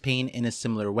output this pain in a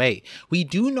similar way. We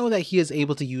do know that he is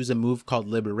able to use a move called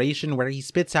Liberation where he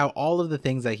spits out all of the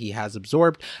things that he has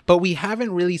absorbed, but we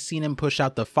haven't really seen him push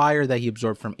out the fire that he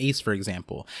absorbed from Ace, for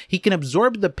example. He can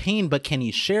absorb the pain, but can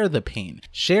he share the pain?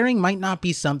 Sharing might not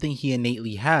be something he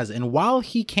innately has, and while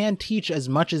he can teach as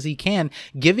much as he can,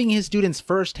 giving his students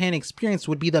first-hand experience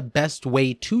would be the best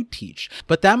way to teach.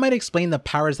 But that might explain the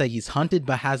powers that he's hunted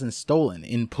but hasn't stolen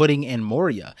in Pudding and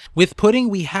Moria. With Pudding,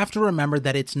 we have to remember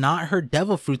that it's not her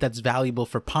devil fruit that's valuable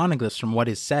for poneglyphs from what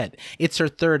is said. It's her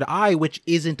third eye, which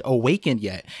isn't awakened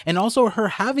yet. And also her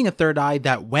having a third eye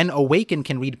that when awakened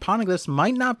can read poneglyphs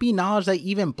might not be knowledge that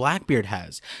even Blackbeard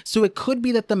has. So it could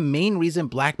be that the main reason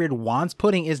Blackbeard wants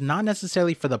Pudding is not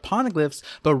necessarily for the poneglyphs,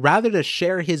 but rather to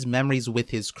share his memories with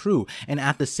his crew. And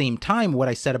at the same time, what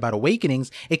I said about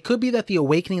awakenings, it could be that the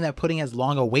awakening that Pudding has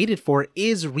long awaited for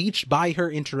is reached by her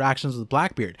interactions with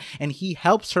Blackbeard, and he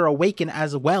helps her awaken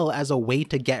as well as a way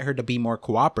to get her to be more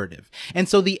cooperative. And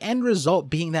so the end result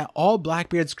being that all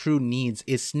Blackbeard's crew needs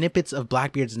is snippets of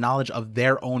Blackbeard's knowledge of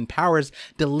their own powers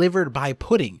delivered by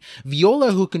Pudding.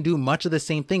 Viola, who can do much of the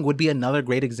same thing, would be another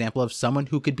great example of someone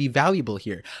who could be valuable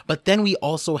here. But then we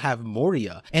also have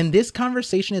Moria, and this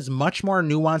conversation is much more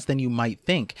nuanced than you might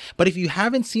think. But if you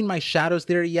haven't seen my Shadows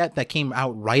theory yet that came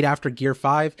out right after Gear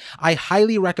 5, I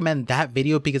highly recommend that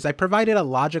video because I provided a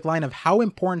logic line of how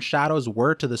important shadows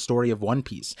were to the story of One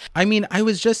Piece. I mean, I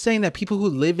was just saying that people who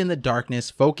live in the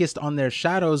darkness focused on their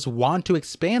shadows want to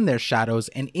expand their shadows,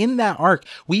 and in that arc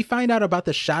we find out about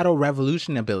the Shadow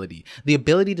Revolution ability, the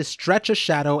ability to stretch a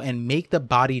shadow and make the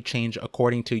body change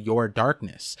according to your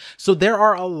darkness. So there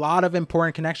are a lot of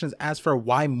important connections as for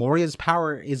why Moria's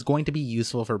power is going to be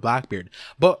useful for Blackbeard.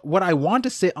 But what I want to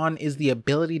sit on is the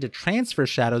ability to transfer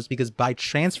shadows, because by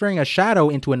transferring a shadow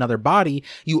into another body,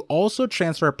 you also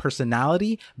transfer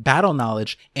personality, battle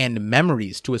knowledge, and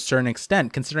memories to a certain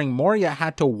extent, considering Moria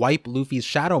had to wipe Luffy's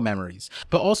shadow memories.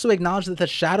 But also acknowledge that the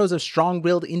shadows of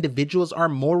strong-willed individuals are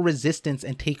more resistant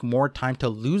and take more time to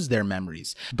lose their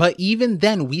memories. But even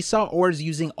then, we saw Oars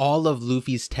using all of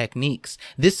Luffy's techniques.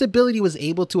 This ability was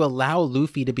able to allow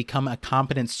Luffy to become a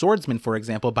competent swordsman, for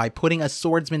example, by putting a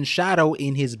swordsman's shadow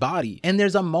in his body. And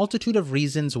there's a multitude of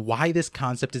reasons why this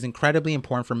concept is incredibly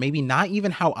important, for maybe not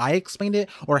even how I explained it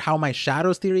or how my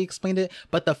Shadows theory explained it,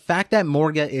 but the fact that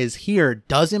Moria is here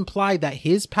does imply that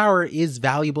his power is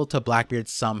valuable to Blackbeard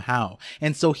somehow.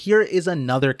 And so here is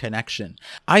another connection.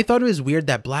 I thought it was weird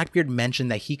that Blackbeard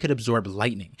mentioned that he could absorb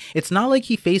lightning. It's not like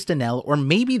he faced Enel, or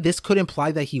maybe this could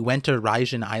imply that he went to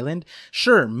Raijin Island.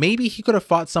 Sure, maybe he could have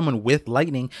fought someone with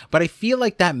lightning, but I feel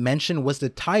like that mention was to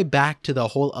tie back to the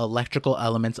whole electrical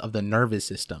elements of the nervous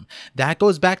system. That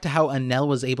goes back to how Enel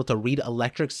was able to read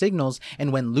electric signals,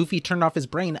 and when Luffy turned off his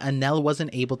brain, Enel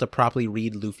wasn't able to properly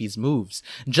read Luffy's moves.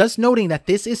 Just noting that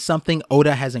this is something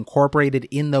Oda has incorporated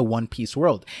in the One Piece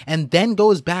world, and then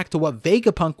goes back to what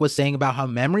Vegapunk was saying about how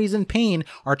memories and pain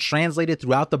are translated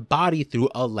throughout the body through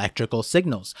electrical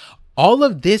signals. All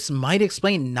of this might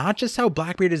explain not just how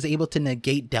Blackbeard is able to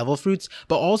negate devil fruits,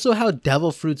 but also how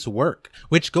devil fruits work,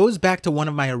 which goes back to one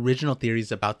of my original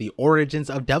theories about the origins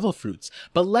of devil fruits.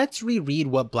 But let's reread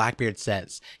what Blackbeard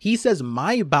says. He says,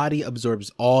 "My body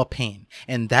absorbs all pain,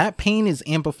 and that pain is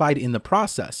amplified in the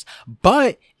process,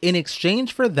 but In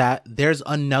exchange for that, there's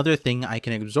another thing I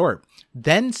can absorb.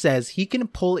 Then says he can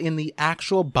pull in the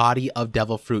actual body of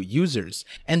devil fruit users.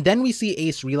 And then we see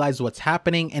Ace realize what's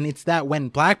happening, and it's that when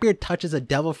Blackbeard touches a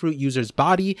devil fruit user's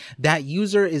body, that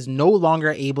user is no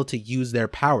longer able to use their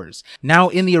powers. Now,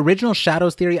 in the original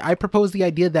Shadows theory, I proposed the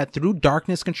idea that through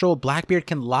darkness control, Blackbeard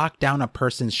can lock down a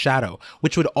person's shadow,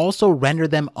 which would also render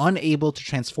them unable to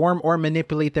transform or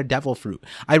manipulate their devil fruit.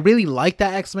 I really like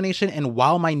that explanation, and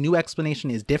while my new explanation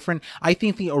is different, I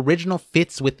think the original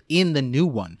fits within the new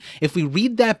one. If we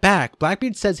read that back,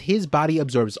 Blackbeard says his body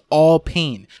absorbs all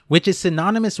pain, which is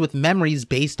synonymous with memories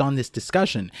based on this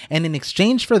discussion, and in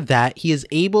exchange for that, he is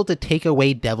able to take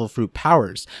away devil fruit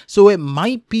powers. So it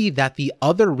might be that the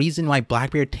other reason why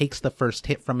Blackbeard takes the first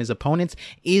hit from his opponents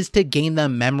is to gain the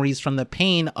memories from the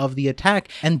pain of the attack,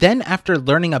 and then after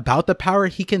learning about the power,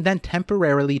 he can then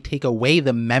temporarily take away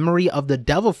the memory of the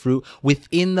devil fruit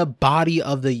within the body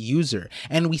of the user.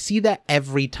 And we see that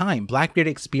every time Blackbeard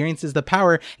experiences the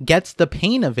power, gets the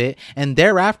pain of it, and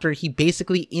thereafter he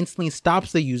basically instantly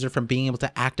stops the user from being able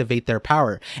to activate their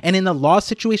power. And in the Lost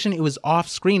situation, it was off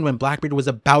screen when Blackbeard was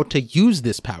about to use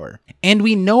this power. And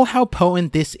we know how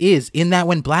potent this is in that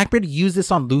when Blackbeard used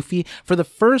this on Luffy for the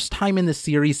first time in the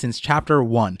series since chapter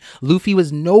 1, Luffy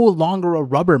was no longer a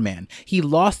rubber man. He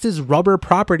lost his rubber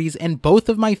properties, and both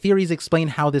of my theories explain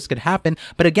how this could happen,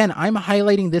 but again, I'm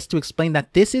highlighting this to explain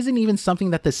that this isn't even something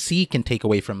that the sea can take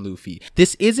away from Luffy.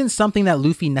 This isn't something that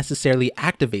Luffy necessarily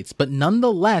activates, but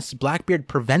nonetheless, Blackbeard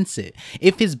prevents it.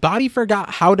 If his body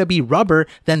forgot how to be rubber,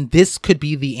 then this could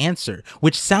be the answer,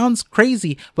 which sounds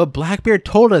crazy, but Blackbeard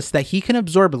told us that he can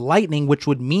absorb lightning, which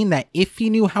would mean that if he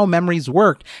knew how memories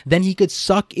worked, then he could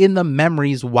suck in the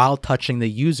memories while touching the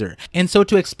user. And so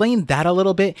to explain that a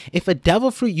little bit, if a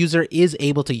devil fruit user is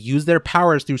able to use their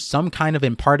powers through some kind of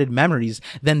imparted memories,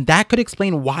 then that could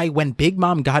explain why when Big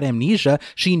Mom got amnesia,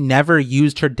 she never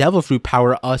used her devil fruit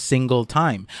power a single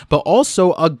time. But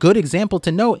also a good example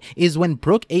to note is when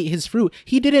Brook ate his fruit,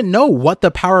 he didn't know what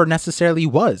the power necessarily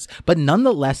was, but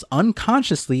nonetheless,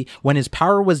 unconsciously, when his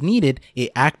power was needed,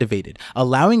 it activated,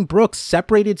 allowing Brook's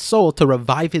separated soul to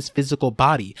revive his physical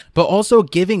body, but also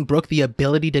giving Brook the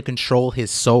ability to control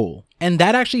his soul. And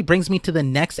that actually brings me to the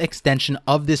next extension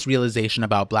of this realization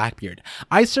about Blackbeard.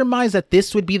 I surmised that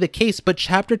this would be the case, but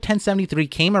chapter 1073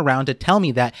 came around to tell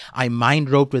me that I mind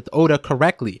roped with Oda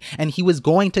correctly, and he was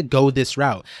going to go this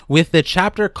route, with the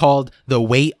chapter called The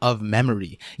Weight of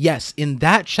Memory. Yes, in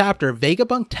that chapter,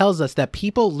 Vegapunk tells us that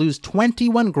people lose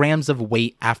 21 grams of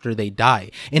weight after they die.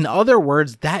 In other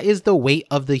words, that is the weight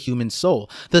of the human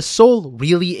soul. The soul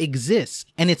really exists,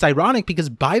 and it's ironic because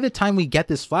by the time we get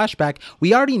this flashback,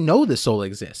 we already know the soul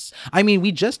exists. I mean,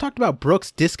 we just talked about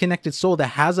Brook's disconnected soul that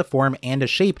has a form and a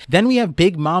shape. Then we have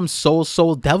Big Mom's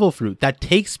soul devil fruit that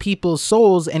takes people's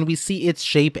souls, and we see its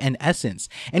shape and essence.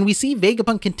 And we see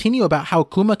Vegapunk continue about how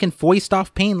Kuma can foist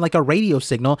off pain like a radio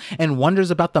signal and wonders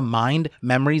about the mind,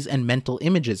 memories, and mental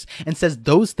images, and says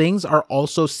those things are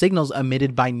also signals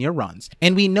emitted by neurons.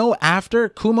 And we know after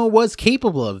Kuma was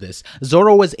capable of this,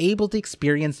 Zoro was able to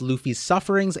experience Luffy's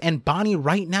sufferings, and Bonnie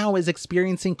right now is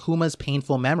experiencing Kuma's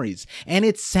painful memories. And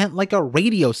it's sent like a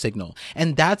radio signal.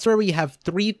 And that's where we have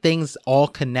three things all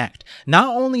connect.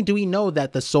 Not only do we know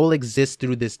that the soul exists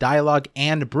through this dialogue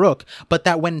and Brook, but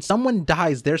that when someone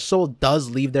dies, their soul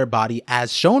does leave their body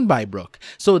as shown by Brook.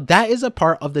 So that is a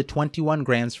part of the 21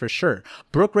 grams for sure.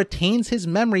 Brook retains his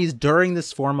memories during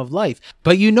this form of life.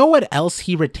 But you know what else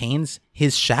he retains?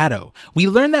 His shadow. We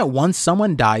learn that once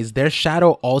someone dies, their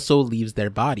shadow also leaves their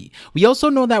body. We also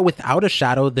know that without a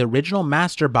shadow, the original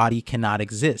master body cannot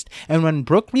exist. And when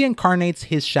Brook reincarnates,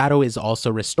 his shadow is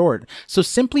also restored. So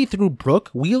simply through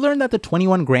Brook, we learn that the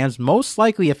 21 grams, most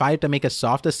likely, if I had to make a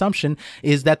soft assumption,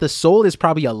 is that the soul is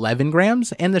probably 11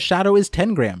 grams and the shadow is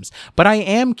 10 grams. But I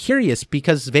am curious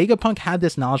because Vegapunk had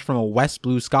this knowledge from a West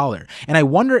Blue scholar. And I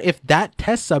wonder if that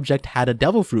test subject had a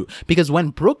devil fruit, because when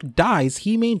Brook dies,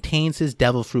 he maintains his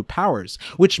devil fruit powers,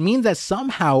 which means that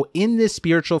somehow in this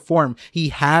spiritual form, he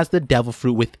has the devil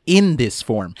fruit within this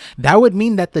form. That would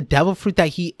mean that the devil fruit that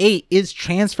he ate is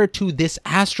transferred to this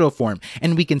astral form.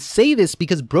 And we can say this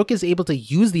because Brook is able to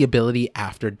use the ability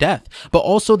after death. But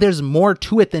also there's more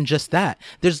to it than just that.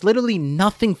 There's literally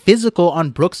nothing physical on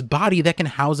Brook's body that can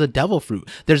house a devil fruit.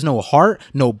 There's no heart,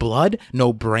 no blood,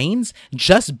 no brains,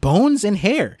 just bones and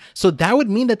hair. So that would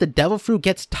mean that the devil fruit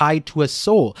gets tied to a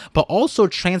soul, but also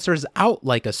transfers out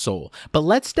like a soul. But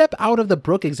let's step out of the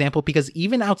Brook example, because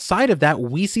even outside of that,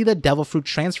 we see the devil fruit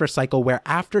transfer cycle where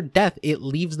after death, it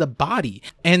leaves the body.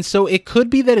 And so it could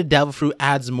be that a devil fruit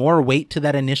adds more weight to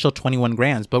that initial 21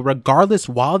 grams. But regardless,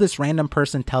 while this random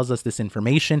person tells us this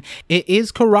information, it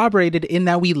is corroborated in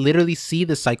that we literally see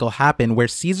the cycle happen where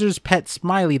Caesar's pet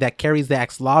Smiley that carries the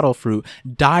axolotl fruit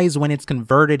dies when it's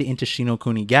converted into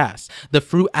Shinokuni gas. The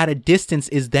fruit at a distance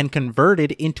is then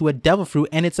converted into a devil fruit,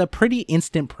 and it's a pretty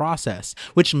instant process,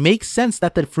 which makes sense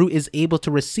that the fruit is able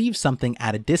to receive something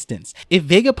at a distance. If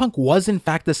Vegapunk was in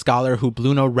fact the scholar who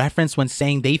Bluno referenced when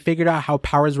saying they figured out how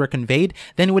powers were conveyed,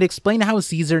 then it would explain how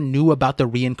Caesar knew about the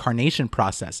reincarnation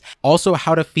process, also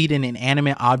how to feed an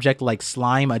inanimate object like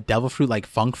slime a devil fruit like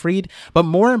Funkfried, but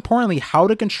more importantly, how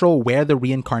to control where the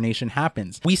reincarnation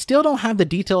happens. We still don't have the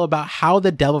detail about how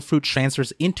the devil fruit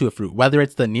transfers into a fruit, whether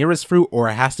it's the nearest fruit or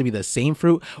it has to be the same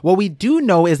fruit. What we do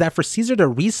know is that for Caesar to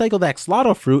recycle the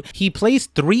axolotl fruit, he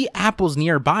placed 3 apples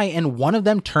nearby and one of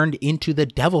them turned into the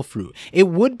devil fruit. It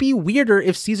would be weirder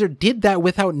if Caesar did that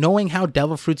without knowing how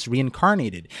devil fruits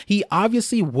reincarnated. He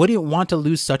obviously wouldn't want to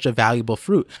lose such a valuable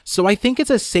fruit. So I think it's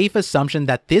a safe assumption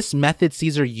that this method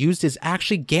Caesar used is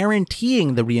actually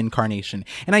guaranteeing the reincarnation.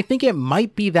 And I think it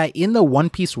might be that in the One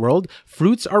Piece world,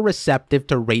 fruits are receptive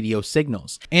to radio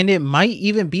signals. And it might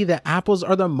even be that apples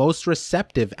are the most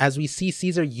receptive, as we see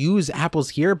Caesar use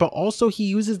apples here, but also he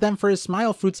uses them for his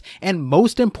smile fruits. And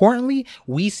most importantly,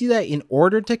 we see that in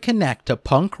order to connect to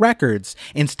Punk Records,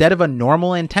 instead of a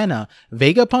normal antenna,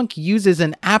 Vegapunk uses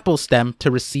an apple stem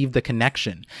to receive the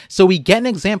connection. So we get an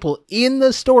example in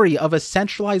the story of a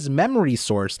centralized memory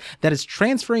source that is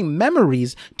transferring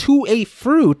memories to a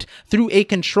fruit through a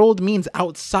controlled means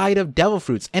outside of devil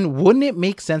fruits. And wouldn't it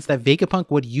make sense that Vegapunk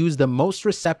would use the most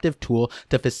receptive tool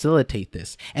to facilitate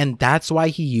this? And that's why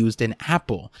he used an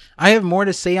apple. I have more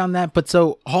to say on that, but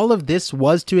so all of this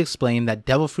was to explain that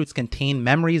devil fruits contain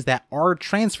memories that are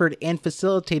transferred and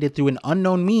facilitated through an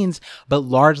unknown means, but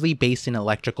largely based in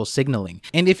electrical signaling.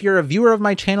 And if you're a viewer of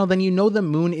my channel, then you know the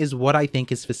moon is what I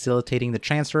think is facilitating the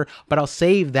transfer, but I'll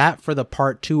save that for the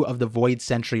part 2 of the Void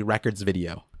Century Records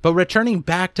video. But returning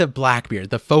back to Blackbeard,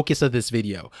 the focus of this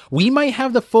video, we might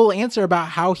have the full answer about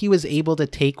how he was able to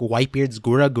take Whitebeard's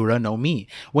Gura Gura no Mi.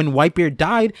 When Whitebeard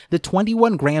died, the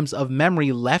 21 grams of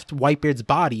memory left Whitebeard's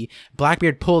body.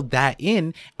 Blackbeard pulled that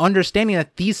in, understanding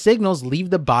that these signals leave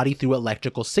the body through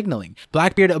electrical signaling.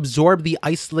 Blackbeard absorbed the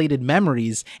isolated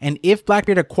memories, and if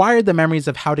Blackbeard acquired the memories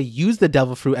of how to use the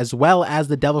devil fruit as well as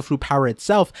the devil fruit power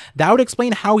itself, that would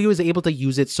explain how he was able to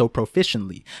use it so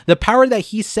proficiently. The power that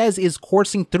he says is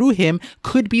coursing through him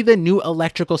could be the new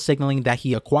electrical signaling that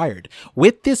he acquired.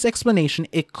 With this explanation,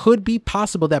 it could be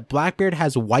possible that Blackbeard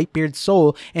has Whitebeard's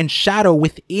soul and shadow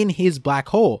within his black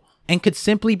hole, and could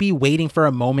simply be waiting for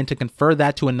a moment to confer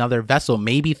that to another vessel,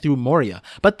 maybe through Moria,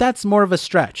 but that's more of a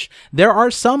stretch. There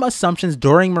are some assumptions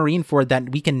during Marineford that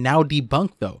we can now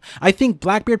debunk though. I think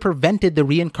Blackbeard prevented the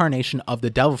reincarnation of the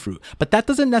devil fruit, but that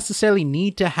doesn't necessarily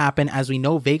need to happen, as we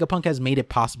know Vegapunk has made it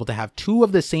possible to have 2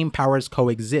 of the same powers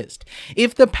coexist.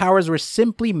 If the powers were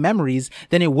simply memories,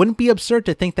 then it wouldn't be absurd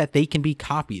to think that they can be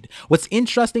copied. What's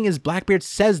interesting is Blackbeard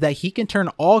says that he can turn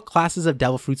all classes of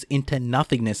devil fruits into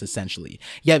nothingness essentially,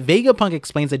 yet Vegapunk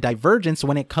explains a divergence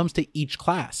when it comes to each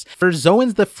class. For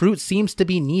Zoans, the fruit seems to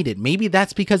be needed. Maybe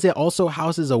that's because it also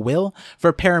houses a will.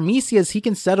 For Paramecias, he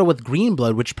can settle with green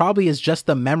blood, which probably is just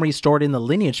the memory stored in the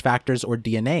lineage factors or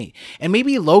DNA. And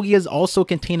maybe Logias also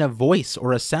contain a voice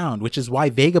or a sound, which is why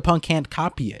Vegapunk can't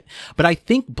copy it. But I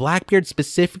think Blackbeard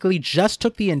specifically just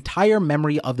took the entire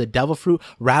memory of the devil fruit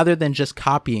rather than just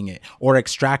copying it or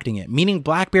extracting it, meaning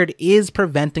Blackbeard is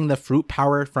preventing the fruit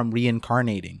power from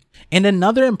reincarnating. And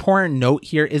another important note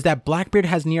here is that Blackbeard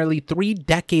has nearly 3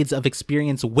 decades of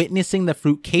experience witnessing the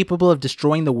fruit capable of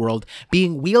destroying the world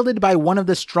being wielded by one of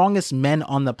the strongest men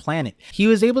on the planet. He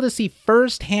was able to see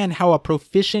firsthand how a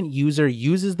proficient user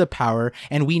uses the power,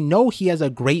 and we know he has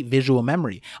a great visual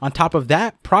memory. On top of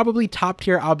that, probably top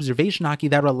tier observation hockey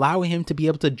that would allow him to be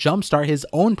able to jumpstart his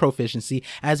own proficiency,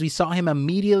 as we saw him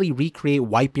immediately recreate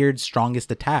Whitebeard's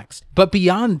strongest attacks. But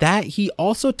beyond that, he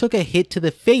also took a hit to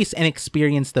the face and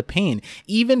experienced the pain,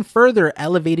 even further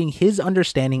elevating his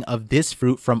understanding of this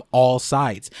fruit from all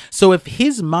sides. So if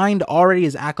his mind already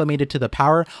is acclimated to the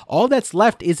power, all that's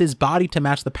left is his body to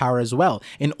match the power as well,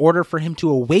 in order for him to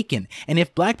awaken. And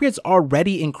if Blackbeard's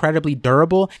already incredibly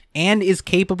durable and is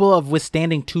capable of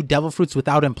withstanding 2 devil fruits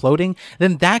without imploding,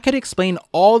 then that could explain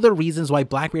all the reasons why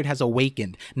Blackbeard has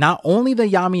awakened, not only the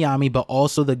Yami Yami but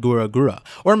also the Gura Gura.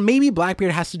 Or maybe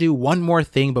Blackbeard has to do one more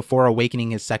thing before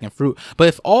awakening his second fruit, but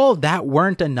if all that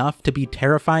weren't enough to be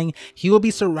terrifying terrifying, he will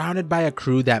be surrounded by a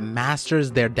crew that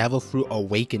masters their devil fruit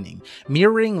awakening,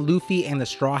 mirroring Luffy and the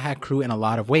Straw Hat crew in a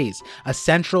lot of ways, a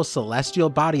central celestial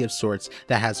body of sorts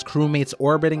that has crewmates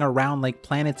orbiting around like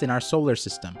planets in our solar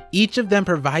system, each of them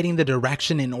providing the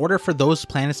direction in order for those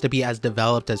planets to be as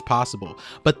developed as possible.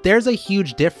 But there's a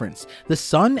huge difference. The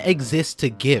sun exists to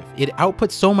give. It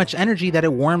outputs so much energy that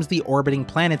it warms the orbiting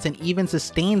planets and even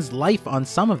sustains life on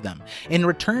some of them. In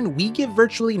return, we give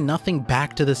virtually nothing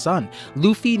back to the sun.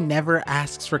 Luffy never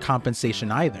asks for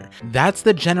compensation either. That's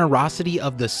the generosity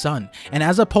of the sun. And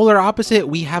as a polar opposite,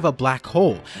 we have a black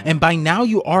hole. And by now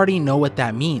you already know what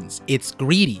that means. It's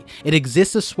greedy. It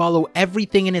exists to swallow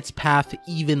everything in its path,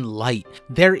 even light.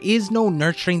 There is no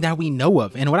nurturing that we know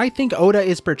of. And what I think Oda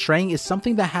is portraying is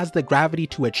something that has the gravity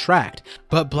to attract.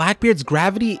 But Blackbeard's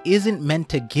gravity isn't meant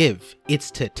to give.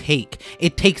 It's to take.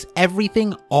 It takes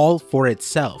everything all for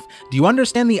itself. Do you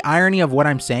understand the irony of what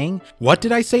I'm saying? What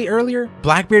did I say earlier?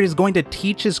 Blackbeard is going to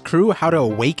teach his crew how to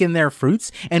awaken their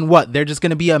fruits, and what, they're just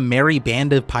going to be a merry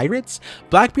band of pirates?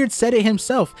 Blackbeard said it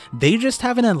himself, they just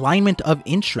have an alignment of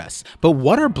interests. But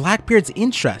what are Blackbeard's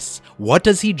interests? What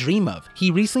does he dream of?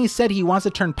 He recently said he wants to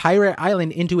turn Pirate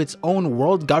Island into its own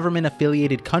world government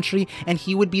affiliated country, and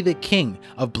he would be the king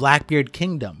of Blackbeard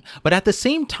Kingdom. But at the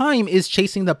same time is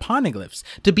chasing the poneglyphs.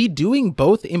 To be doing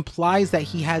both implies that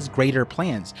he has greater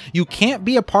plans. You can't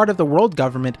be a part of the world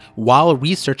government while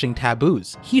researching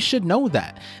taboos. He should know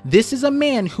that. This is a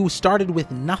man who started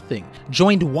with nothing,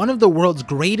 joined one of the world's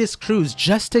greatest crews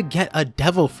just to get a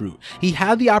devil fruit. He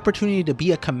had the opportunity to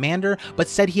be a commander, but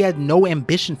said he had no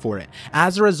ambition for it.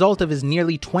 As a result of his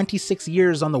nearly 26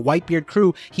 years on the Whitebeard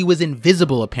crew, he was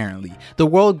invisible apparently. The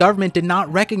world government did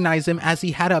not recognize him as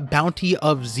he had a bounty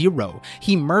of 0.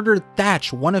 He murdered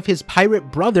Thatch, one of his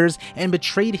pirate brothers, and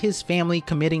betrayed his family,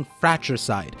 committing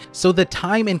fratricide. So the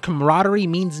time and camaraderie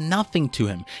means nothing to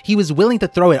him. He was willing to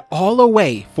throw it all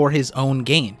away for his own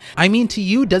gain. I mean, to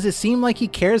you, does it seem like he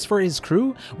cares for his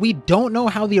crew? We don't know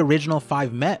how the original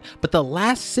 5 met, but the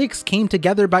last 6 came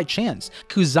together by chance.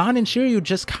 Kuzan and Shiryu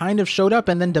just kind of showed up,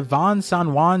 and then Devon,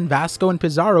 San Juan, Vasco, and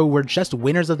Pizarro were just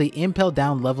winners of the Impel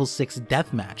Down level 6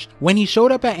 deathmatch. When he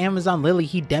showed up at Amazon Lily,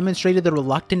 he demonstrated the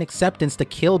reluctant acceptance to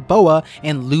kill Boa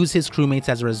and lose his crewmates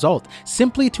as a result,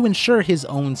 simply to ensure his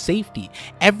own safety.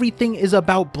 Everything is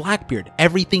about Blackbeard.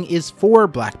 Everything is for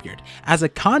Blackbeard. As a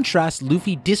contrast,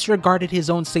 Luffy disregarded his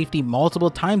own safety multiple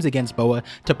times against Boa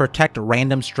to protect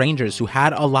random strangers who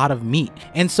had a lot of meat.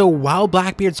 And so while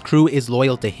Blackbeard's crew is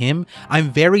loyal to him,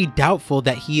 I'm very doubtful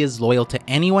that he is loyal to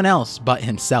anyone else but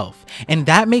himself. And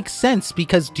that makes sense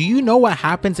because do you know what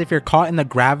happens if you're caught in the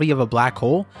gravity of a black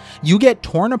hole? You get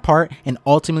torn apart and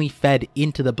ultimately fed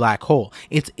into the black hole.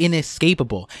 It's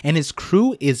inescapable, and his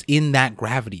crew is in that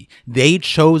gravity. They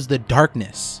chose the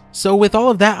darkness. So with all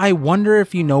of that, I wonder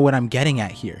if you know what I'm getting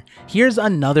at here. Here's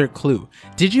another clue.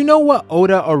 Did you know what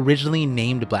Oda originally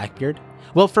named Blackbeard?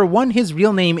 Well, for one, his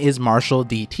real name is Marshall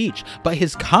D. Teach, but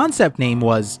his concept name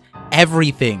was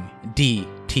Everything D.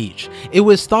 Teach. It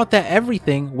was thought that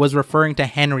Everything was referring to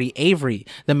Henry Avery,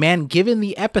 the man given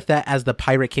the epithet as the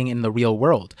Pirate King in the real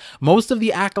world. Most of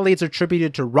the accolades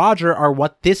attributed to Roger are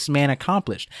what this man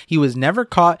accomplished. He was never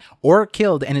caught or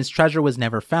killed, and his treasure was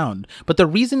never found. But the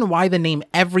reason why the name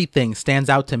Everything stands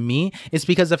out to me is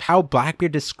because of how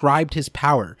Blackbeard described his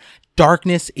power.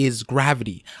 Darkness is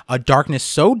gravity, a darkness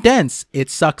so dense it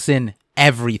sucks in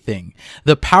everything.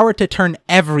 The power to turn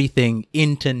everything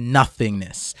into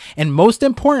nothingness. And most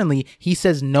importantly, he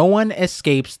says no one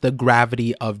escapes the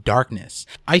gravity of darkness.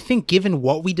 I think given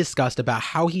what we discussed about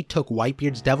how he took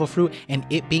Whitebeard's devil fruit and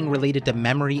it being related to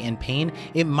memory and pain,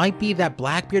 it might be that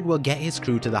Blackbeard will get his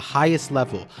crew to the highest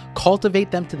level,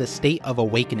 cultivate them to the state of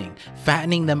awakening,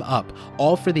 fattening them up,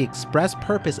 all for the express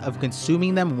purpose of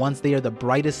consuming them once they are the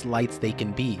brightest lights they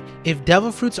can be. If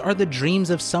devil fruits are the dreams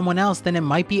of someone else, then it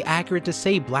might be accurate to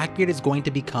say Blackbeard is going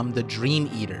to become the Dream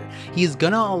Eater. He is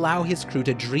gonna allow his crew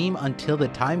to dream until the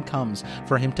time comes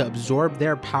for him to absorb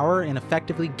their power and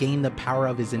effectively gain the power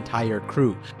of his entire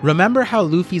crew. Remember how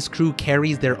Luffy's crew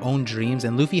carries their own dreams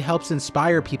and Luffy helps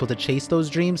inspire people to chase those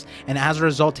dreams, and as a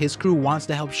result his crew wants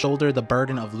to help shoulder the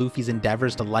burden of Luffy's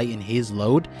endeavors to lighten his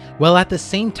load? Well, at the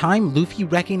same time, Luffy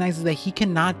recognizes that he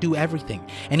cannot do everything,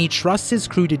 and he trusts his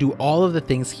crew to do all of the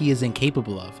things he is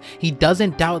incapable of. He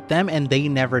doesn't doubt them and they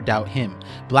never doubt him.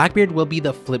 Blackbeard will be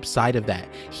the flip side of that.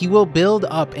 He will build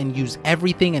up and use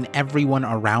everything and everyone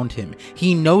around him.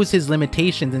 He knows his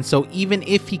limitations, and so even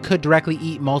if he could directly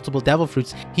eat multiple devil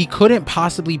fruits, he couldn't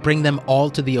possibly bring them all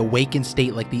to the awakened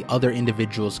state like the other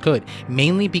individuals could,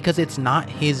 mainly because it's not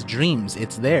his dreams,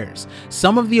 it's theirs.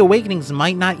 Some of the awakenings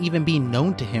might not even be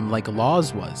known to him like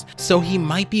Laws was, so he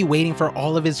might be waiting for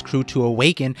all of his crew to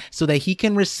awaken so that he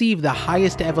can receive the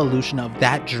highest evolution of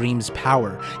that dream's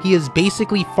power. He is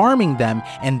basically farming them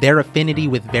and their affinity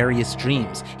with various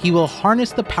dreams. He will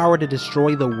harness the power to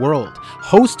destroy the world,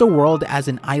 host a world as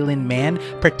an island man,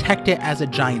 protect it as a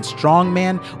giant strong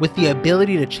man with the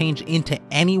ability to change into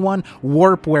anyone,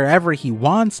 warp wherever he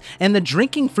wants, and the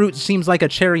drinking fruit seems like a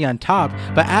cherry on top,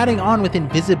 but adding on with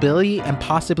invisibility and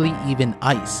possibly even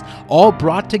ice, all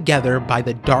brought together by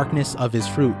the darkness of his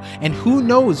fruit. And who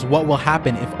knows what will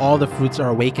happen if all the fruits are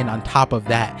awakened on top of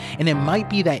that, and it might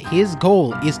be that his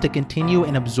goal is to continue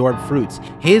and absorb fruits,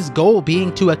 his goal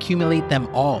being to accumulate them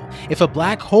all. If a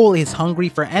black hole is hungry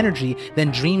for energy,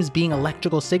 then dreams being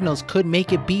electrical signals could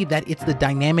make it be that it's the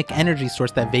dynamic energy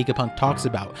source that Vegapunk talks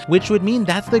about, which would mean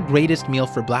that's the greatest meal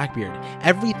for Blackbeard.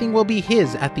 Everything will be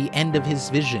his at the end of his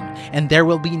vision, and there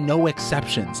will be no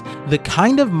exceptions. The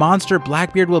kind of monster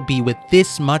Blackbeard will be with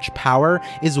this much power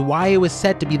is why it was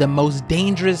said to be the most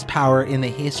dangerous power in the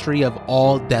history of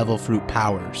all devil fruit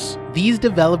powers. These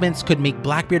developments could make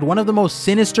Blackbeard one of the most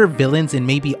sinister villains in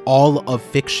maybe all of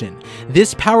fiction.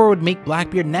 This power would make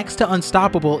Blackbeard next to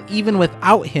unstoppable even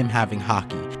without him having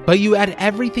Haki. But you add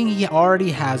everything he already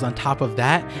has on top of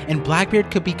that, and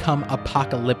Blackbeard could become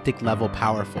apocalyptic level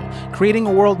powerful, creating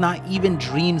a world not even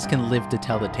dreams can live to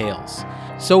tell the tales.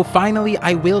 So finally,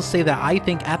 I will say that I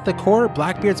think at the core,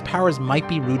 Blackbeard's powers might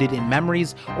be rooted in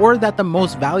memories, or that the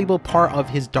most valuable part of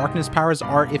his darkness powers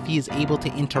are if he is able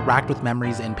to interact with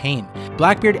memories and pain.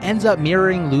 Blackbeard ends up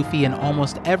mirroring Luffy in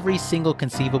almost every single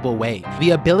conceivable way.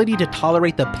 The ability to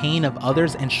tolerate the pain of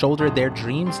others and shoulder their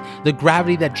dreams, the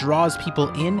gravity that draws people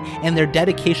in, and their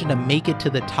dedication to make it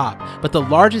to the top. But the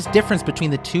largest difference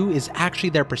between the two is actually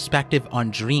their perspective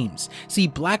on dreams. See,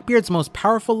 Blackbeard's most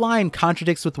powerful line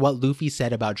contradicts with what Luffy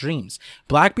said about dreams.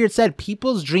 Blackbeard said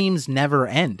people's dreams never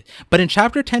end, but in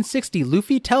chapter 1060,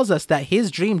 Luffy tells us that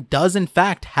his dream does in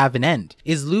fact have an end.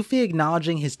 Is Luffy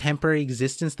acknowledging his temporary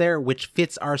existence there, which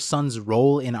fits our sun's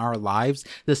role in our lives,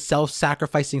 the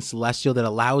self-sacrificing celestial that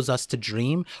allows us to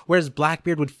dream, whereas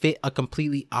Blackbeard would fit a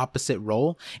completely opposite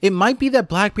role? It might be that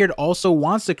Blackbeard also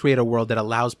wants to create a world that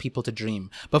allows people to dream,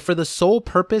 but for the sole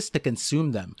purpose to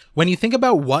consume them. When you think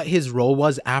about what his role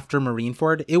was after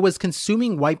Marineford, it was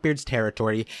consuming Whitebeard's territory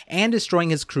and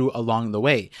destroying his crew along the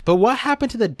way. But what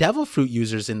happened to the devil fruit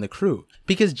users in the crew?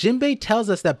 Because Jinbei tells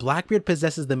us that Blackbeard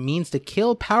possesses the means to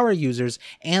kill power users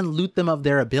and loot them of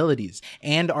their abilities,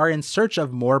 and are in search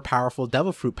of more powerful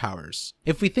devil fruit powers.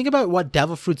 If we think about what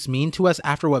devil fruits mean to us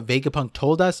after what Vegapunk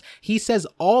told us, he says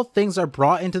all things are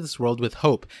brought into this world with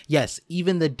hope. Yes,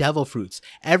 even the devil fruits.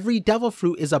 Every devil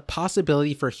fruit is a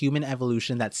possibility for human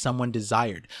evolution that someone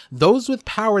desired. Those with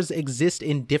powers exist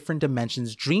in different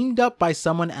dimensions dreamed up by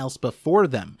someone else before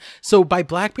them. So by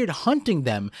Blackbeard hunting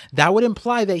them, that would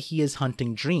imply that he is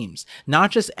hunting dreams.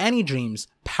 Not just any dreams,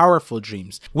 powerful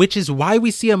dreams, which is why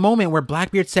we see a moment where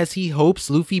Blackbeard says he hopes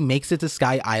Luffy makes it to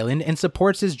Sky Island and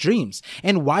supports his dreams,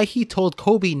 and why he told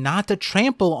Kobe not to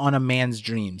trample on a man's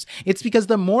dreams. It's because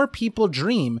the more people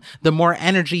dream, the more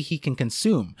energy he can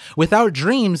consume. Without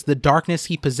dreams, the darkness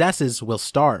he possesses will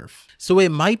starve. So it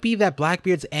might be that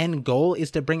Blackbeard's end goal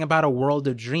is to bring about a world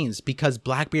of dreams, because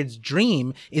Blackbeard's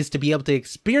dream is to be able to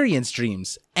experience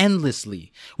dreams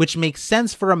endlessly, which makes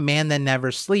sense for a man that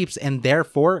never sleeps and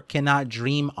therefore cannot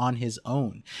dream on his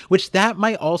own, which that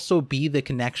might also be the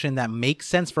connection that makes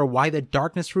sense for why the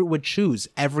darkness fruit would choose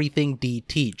everything D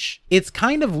teach. It's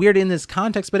kind of weird in this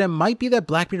context, but it might be that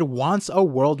Blackbeard wants a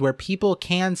world where people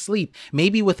can sleep,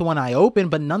 maybe with one eye open,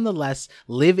 but nonetheless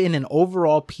live in an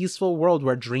overall peaceful world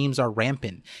where dreams are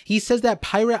rampant. He says that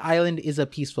Pirate Island is a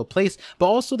peaceful place, but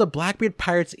also the Blackbeard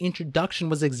Pirates introduction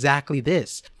was exactly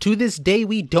this. To this day,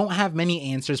 we don't have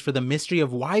many answers for the mystery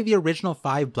of why the original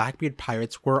 5 Blackbeard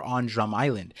Pirates were on Drum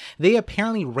Island. They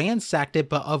apparently ransacked it,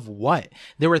 but of what?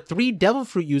 There were 3 devil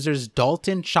fruit users,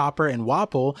 Dalton, Chopper, and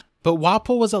Wapol, but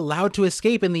Wapol was allowed to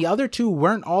escape and the other 2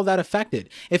 weren't all that affected.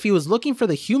 If he was looking for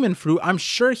the human fruit, I'm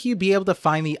sure he'd be able to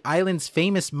find the island's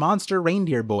famous monster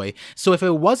reindeer boy. So if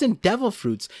it wasn't devil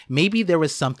fruits, maybe there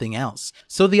was something else.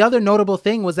 So the other notable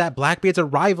thing was that Blackbeard's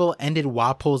arrival ended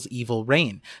Wapol's evil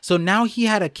reign. So now he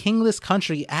had a kingless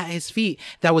country at his feet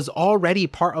that was already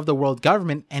part of the world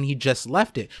government and he just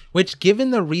left it. Which,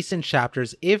 given the recent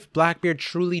chapters, if Blackbeard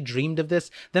truly dreamed of this,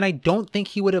 then I don't think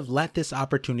he would have let this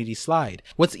opportunity slide.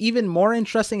 What's even even more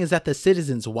interesting is that the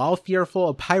citizens, while fearful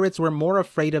of pirates, were more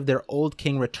afraid of their old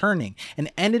king returning,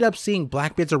 and ended up seeing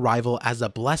Blackbeard's arrival as a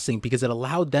blessing because it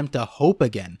allowed them to hope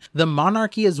again. The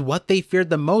monarchy is what they feared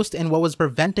the most and what was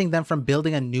preventing them from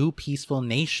building a new peaceful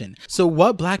nation. So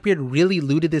what Blackbeard really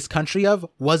looted this country of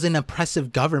was an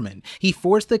oppressive government. He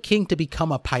forced the king to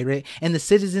become a pirate and the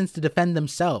citizens to defend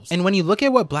themselves. And when you look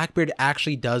at what Blackbeard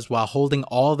actually does while holding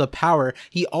all the power,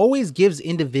 he always gives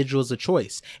individuals a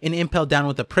choice. In Impel Down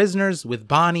with the prisoners, with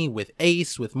Bonnie, with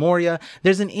Ace, with Moria,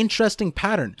 there's an interesting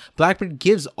pattern. Blackbeard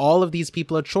gives all of these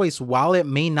people a choice. While it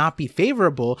may not be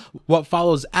favorable, what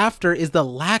follows after is the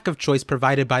lack of choice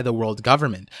provided by the world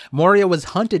government. Moria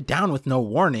was hunted down with no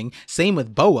warning, same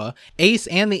with Boa. Ace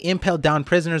and the Impelled Down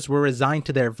prisoners were resigned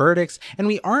to their verdicts, and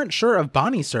we aren't sure of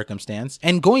Bonnie's circumstance.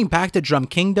 And going back to Drum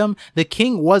Kingdom, the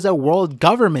king was a world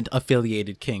government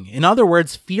affiliated king. In other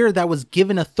words, fear that was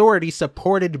given authority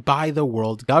supported by the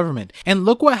world government. And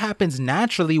look what happens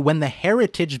naturally when the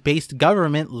heritage-based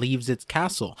government leaves its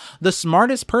castle. The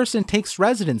smartest person takes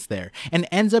residence there and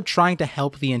ends up trying to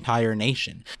help the entire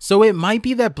nation. So it might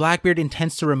be that Blackbeard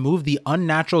intends to remove the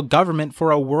unnatural government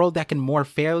for a world that can more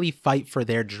fairly fight for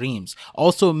their dreams,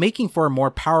 also making for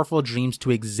more powerful dreams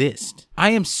to exist.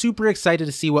 I am super excited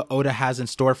to see what Oda has in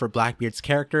store for Blackbeard's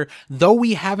character. Though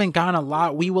we haven't gotten a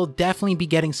lot, we will definitely be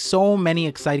getting so many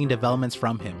exciting developments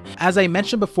from him. As I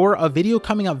mentioned before, a video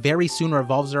coming up very soon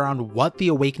revolves around what the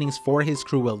awakenings for his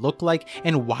crew will look like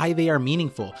and why they are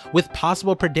meaningful, with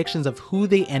possible predictions of who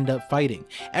they end up fighting.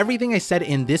 Everything I said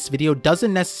in this video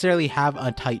doesn't necessarily have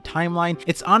a tight timeline.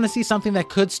 It's honestly something that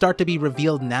could start to be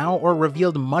revealed now or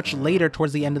revealed much later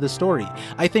towards the end of the story.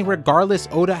 I think regardless,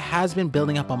 Oda has been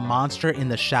building up a monster in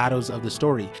the shadows of the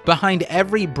story. Behind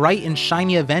every bright and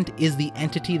shiny event is the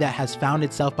entity that has found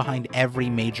itself behind every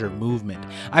major movement.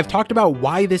 I've talked about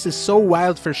why this is so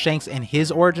wild for Shanks and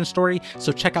his origin story,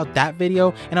 so check out that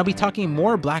video, and I'll be talking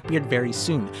more Blackbeard very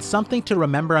soon. Something to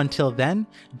remember until then: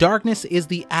 darkness is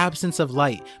the absence of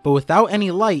light, but without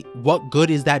any light, what good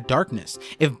is that darkness?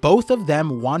 If both of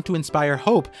them want to inspire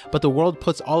hope, but the world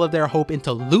puts all of their hope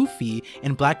into Luffy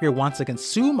and Blackbeard wants to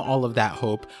consume all of that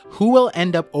hope, who will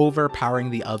end up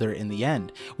overpowering the other in the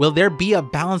end? Will there be a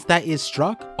balance that is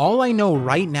struck? All I know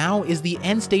right now is the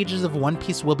end stages of One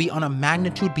Piece will be on a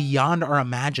magnitude beyond our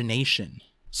imagination.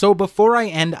 So before I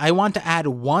end, I want to add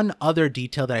one other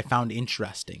detail that I found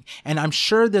interesting, and I'm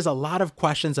sure there's a lot of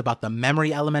questions about the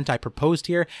memory element I proposed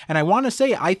here, and I want to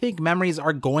say I think memories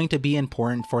are going to be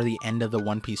important for the end of the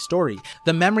One Piece story.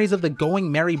 The memories of the Going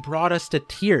Merry brought us to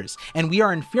tears, and we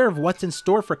are in fear of what's in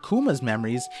store for Kuma's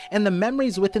memories, and the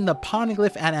memories within the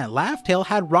Poneglyph and at Laugh Tale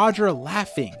had Roger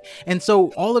laughing, and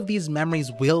so all of these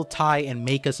memories will tie and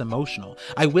make us emotional.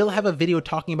 I will have a video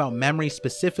talking about memories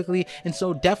specifically, and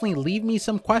so definitely leave me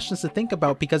some questions to think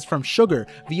about, because from Sugar,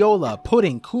 Viola,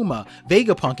 Pudding, Kuma,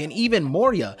 Vegapunk, and even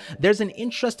Moria, there's an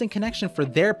interesting connection for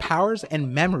their powers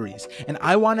and memories, and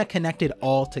I want to connect it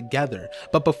all together.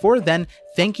 But before then,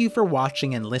 thank you for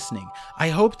watching and listening. I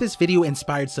hope this video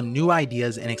inspired some new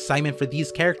ideas and excitement for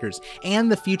these characters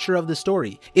and the future of the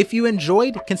story. If you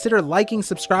enjoyed, consider liking,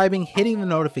 subscribing, hitting the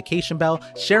notification bell,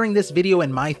 sharing this video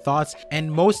and my thoughts,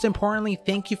 and most importantly,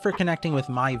 thank you for connecting with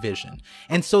my vision.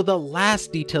 And so the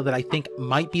last detail that I think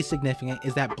might be significant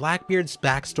is that Blackbeard's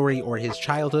backstory or his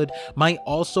childhood might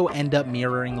also end up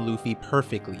mirroring Luffy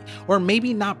perfectly. Or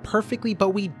maybe not perfectly, but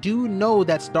we do know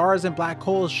that stars and black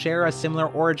holes share a similar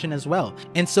origin as well.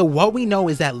 And so what we know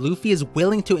is that Luffy is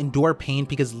willing to endure pain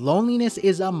because loneliness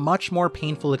is a much more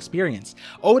painful experience.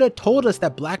 Oda told us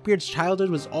that Blackbeard's childhood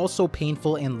was also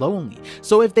painful and lonely.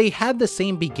 So if they had the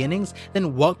same beginnings,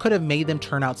 then what could have made them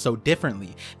turn out so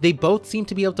differently? They both seem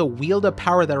to be able to wield a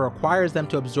power that requires them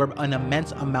to absorb an immense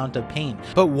amount of pain.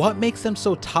 But what makes them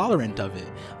so tolerant of it?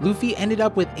 Luffy ended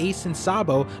up with Ace and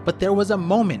Sabo, but there was a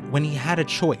moment when he had a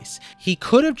choice. He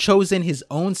could have chosen his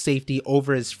own safety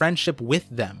over his friendship with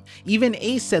them. Even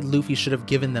Ace said Luffy should have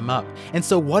given them up. And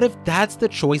so what if that's the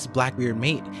choice Blackbeard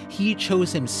made? He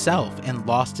chose himself and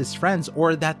lost his friends,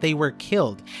 or that they were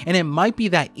killed. And it might be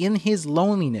that in his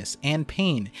loneliness and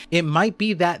pain, it might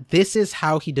be that this is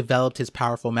how he developed his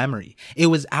powerful memory. It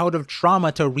was out of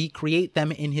trauma to recreate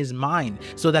them in his mind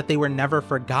so that they were never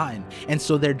forgotten, and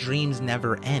so their dreams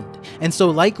never end. And so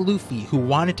like Luffy, who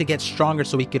wanted to get stronger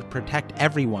so he could protect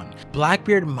everyone,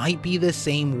 Blackbeard might be the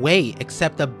same way,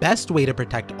 except the best way to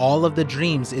protect all of the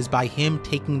dreams is by him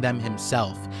taking them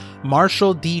himself.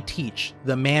 Marshall D. Teach,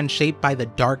 the man shaped by the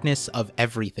darkness of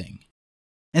everything.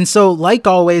 And so, like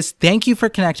always, thank you for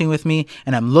connecting with me,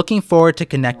 and I'm looking forward to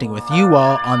connecting with you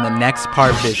all on the next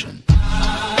ParVision.